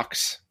as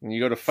rocks, and you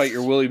go to fight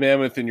your woolly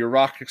mammoth and your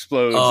rock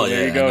explodes. Oh, and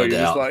there you go. No, you're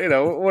doubt. Just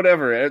like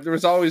whatever. There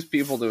was always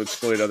people to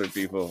exploit other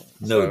people.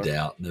 No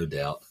doubt.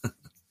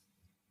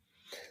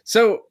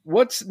 So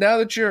what's now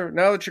that you're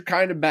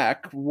kind of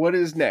back? What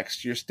is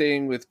next? You're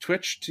staying with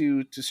Twitch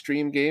to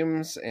stream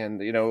games,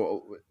 and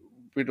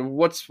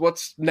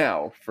what's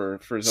now for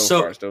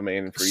Zophar's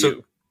domain and for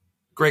you?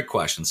 Great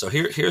question. So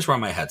here's where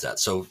my head's at.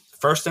 So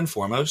first and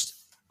foremost,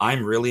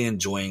 I'm really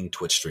enjoying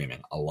Twitch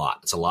streaming a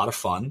lot. It's a lot of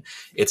fun.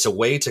 It's a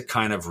way to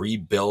kind of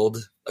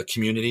rebuild a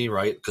community,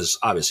 right? Because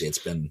obviously it's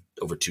been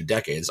over 2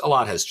 decades. A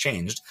lot has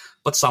changed,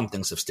 but some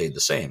things have stayed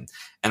the same.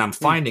 And I'm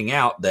finding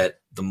out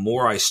that the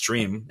more I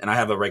stream, and I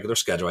have a regular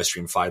schedule, I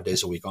stream 5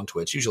 days a week on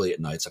Twitch, usually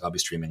at nights. Like I'll be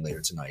streaming later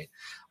tonight.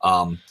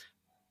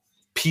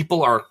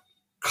 People are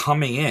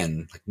coming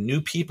in, like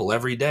new people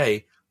every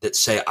day, that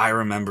say, I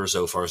remember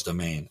Zophar's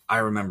Domain. I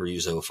remember you,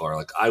 Zophar.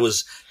 Like, I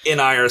was in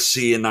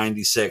IRC in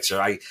 96,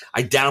 or I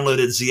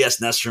downloaded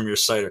ZSNES from your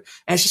site. And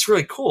it's just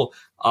really cool.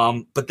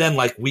 But then,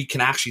 like, we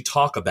can actually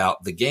talk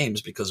about the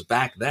games, because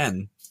back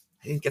then,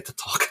 I didn't get to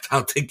talk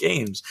about the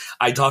games.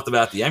 I talked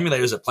about the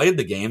emulators that played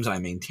the games, and I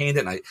maintained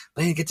it, and I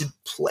didn't get to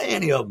play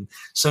any of them.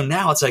 So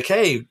now it's like,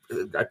 hey,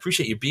 I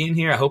appreciate you being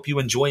here. I hope you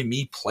enjoy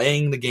me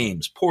playing the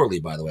games.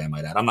 Poorly, by the way, I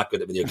might add. I'm not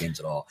good at video games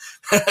at all,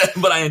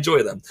 but I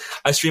enjoy them.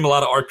 I stream a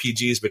lot of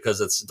RPGs because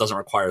it doesn't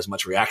require as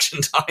much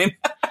reaction time.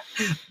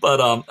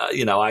 But,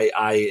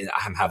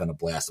 I'm having a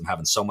blast. I'm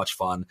having so much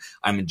fun.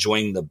 I'm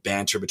enjoying the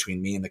banter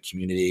between me and the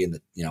community, and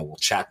we'll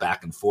chat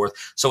back and forth.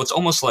 So it's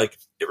almost like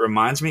it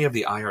reminds me of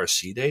the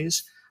IRC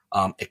days,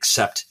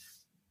 except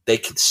they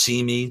can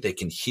see me, they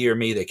can hear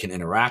me, they can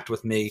interact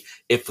with me.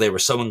 If they were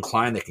so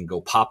inclined, they can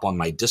go pop on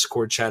my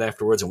Discord chat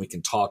afterwards and we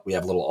can talk. We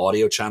have a little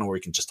audio channel where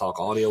we can just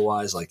talk audio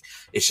wise. Like,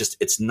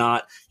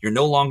 you're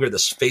no longer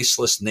this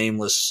faceless,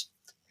 nameless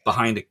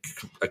behind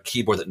a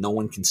keyboard that no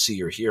one can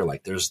see or hear.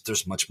 Like,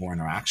 there's much more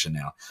interaction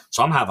now.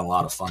 So I'm having a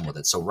lot of fun with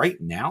it. So right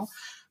now,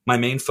 my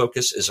main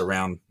focus is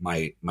around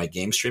my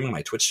game streaming,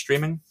 my Twitch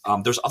streaming.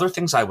 There's other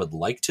things I would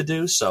like to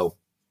do. So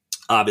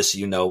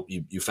obviously,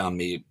 you found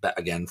me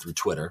again through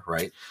Twitter,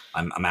 right?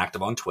 I'm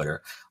active on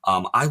Twitter.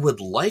 I would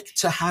like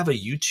to have a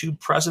YouTube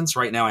presence.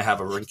 Right now, I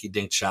have a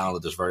rinky-dink channel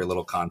that there's very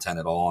little content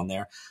at all on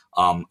there.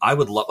 I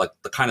would love, like,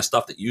 the kind of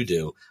stuff that you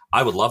do.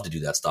 I would love to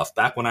do that stuff.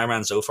 Back when I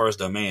ran Zophar's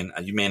Domain,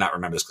 you may not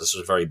remember this because this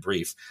was very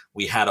brief.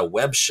 We had a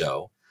web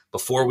show.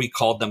 Before we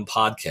called them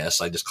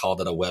podcasts, I just called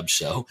it a web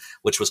show,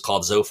 which was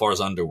called Zophar's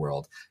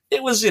Underworld.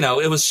 It was,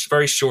 it was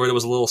very short. It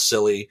was a little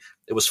silly.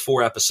 It was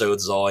 4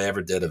 episodes is all I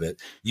ever did of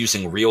it,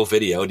 using Real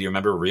Video. Do you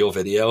remember Real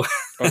Video?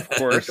 Of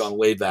course. Gone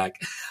way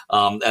back.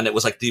 And it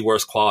was like the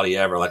worst quality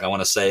ever. Like, I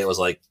want to say it was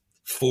like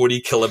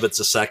 40 kilobits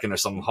a second or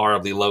some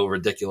horribly low,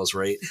 ridiculous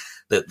rate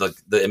that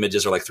the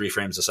images are like 3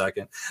 frames a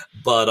second.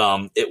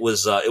 But it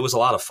was a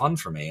lot of fun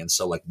for me. And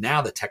so, like,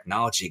 now the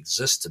technology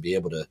exists to be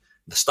able to,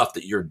 the stuff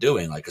that you're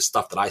doing, like the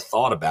stuff that I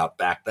thought about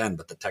back then,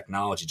 but the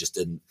technology just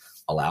didn't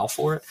allow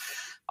for it.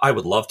 I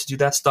would love to do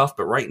that stuff.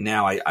 But right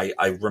now,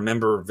 I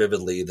remember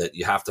vividly that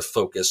you have to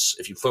focus.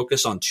 If you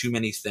focus on too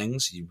many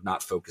things, you're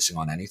not focusing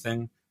on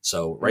anything.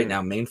 So right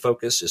now, main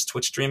focus is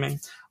Twitch streaming.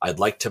 I'd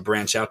like to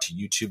branch out to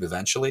YouTube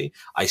eventually.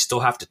 I still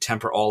have to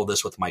temper all of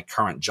this with my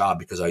current job,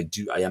 because I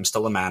am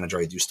still a manager.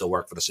 I do still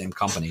work for the same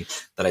company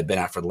that I've been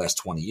at for the last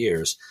 20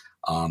 years.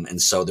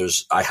 And so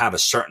I have a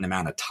certain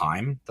amount of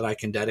time that I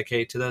can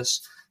dedicate to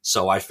this.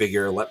 So I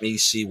figure, let me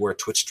see where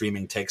Twitch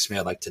streaming takes me.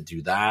 I'd like to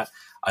do that.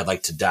 I'd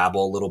like to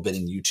dabble a little bit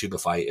in YouTube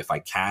if I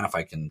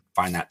can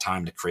find that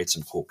time to create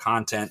some cool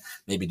content,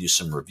 maybe do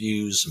some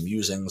reviews, some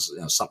musings,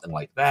 something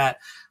like that.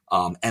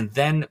 And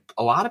then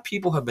a lot of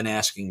people have been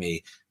asking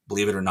me,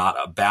 believe it or not,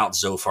 about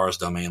Zophar's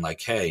Domain.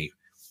 Like, hey,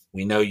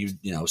 we know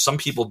some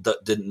people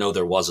didn't know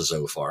there was a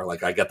Zophar.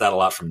 Like, I get that a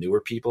lot from newer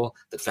people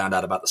that found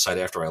out about the site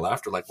after I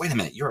left. They're like, wait a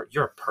minute, you're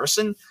a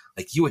person?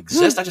 Like, you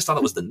exist? I just thought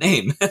it was the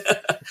name.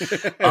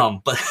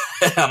 But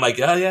I'm like,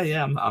 oh,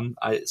 yeah,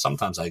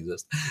 sometimes I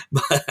exist.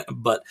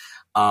 But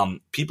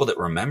people that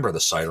remember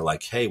the site are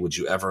like, hey, would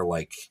you ever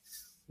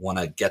want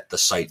to get the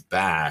site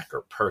back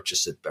or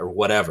purchase it or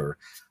whatever?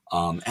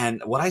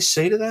 And what I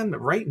say to them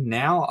right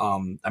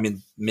now,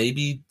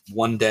 maybe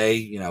one day,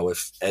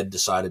 if Ed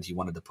decided he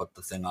wanted to put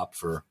the thing up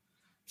for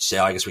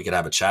sale, I guess we could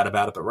have a chat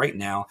about it. But right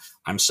now,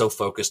 I'm so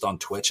focused on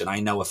Twitch, and I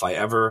know if I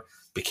ever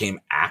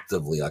became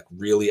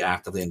really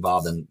actively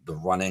involved in the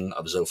running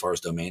of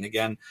Zophar's Domain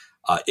again,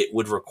 it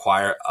would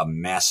require a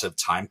massive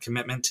time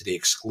commitment to the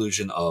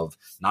exclusion of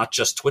not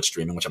just Twitch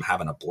streaming, which I'm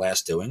having a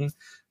blast doing,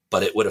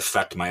 but it would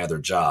affect my other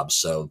jobs.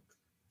 So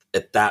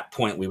at that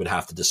point, we would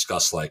have to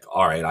discuss,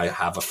 all right, I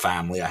have a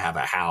family, I have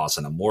a house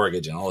and a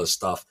mortgage and all this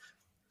stuff.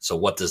 So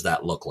what does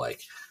that look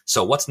like?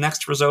 So what's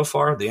next for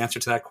Zophar? The answer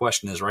to that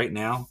question is right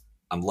now,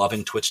 I'm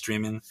loving Twitch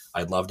streaming.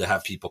 I'd love to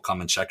have people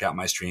come and check out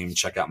my stream,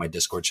 check out my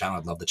Discord channel.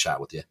 I'd love to chat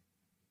with you.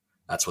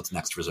 That's what's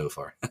next for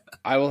Zophar.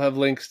 I will have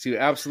links to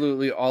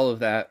absolutely all of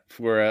that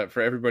for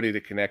everybody to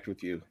connect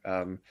with you.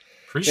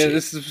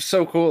 This is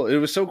so cool. It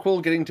was so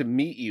cool getting to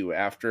meet you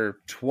after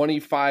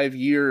 25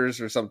 years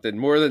or something,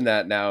 more than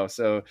that now.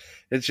 So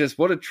it's just,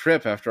 what a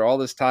trip after all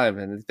this time.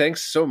 And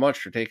thanks so much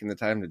for taking the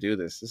time to do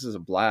this. This is a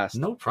blast.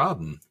 No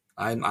problem.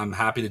 I'm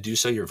happy to do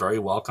so. You're very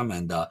welcome.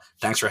 And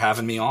thanks for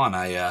having me on.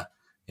 I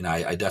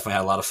definitely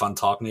had a lot of fun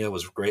talking to you. It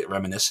was great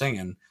reminiscing,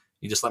 and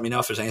you just let me know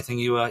if there's anything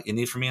you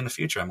need from me in the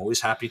future. I'm always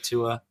happy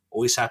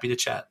to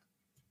chat.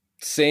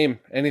 Same.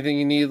 Anything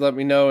you need, let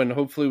me know, and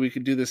hopefully we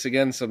could do this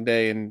again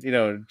someday and,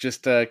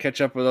 just catch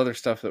up with other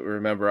stuff that we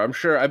remember.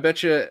 I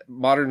bet you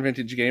Modern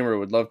Vintage Gamer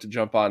would love to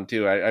jump on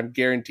too. I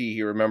guarantee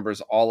he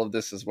remembers all of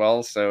this as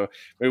well. So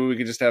maybe we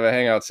could just have a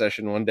hangout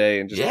session one day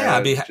and just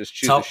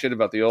shoot the shit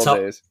about the old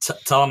days.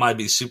 Tell him I'd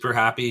be super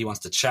happy. He wants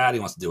to chat. He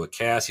wants to do a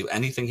cast.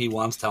 Anything he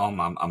wants, tell him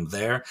I'm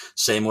there.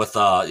 Same with,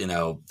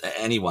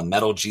 anyone,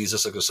 Metal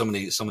Jesus. Like, there's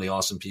so many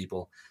awesome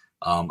people.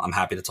 I'm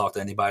happy to talk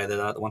to anybody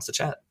that wants to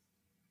chat.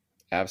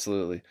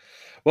 Absolutely.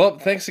 Well,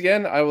 thanks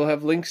again. I will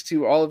have links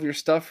to all of your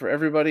stuff for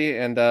everybody,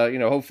 and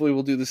hopefully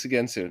we'll do this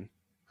again soon.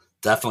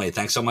 Definitely.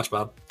 Thanks so much,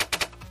 Bob.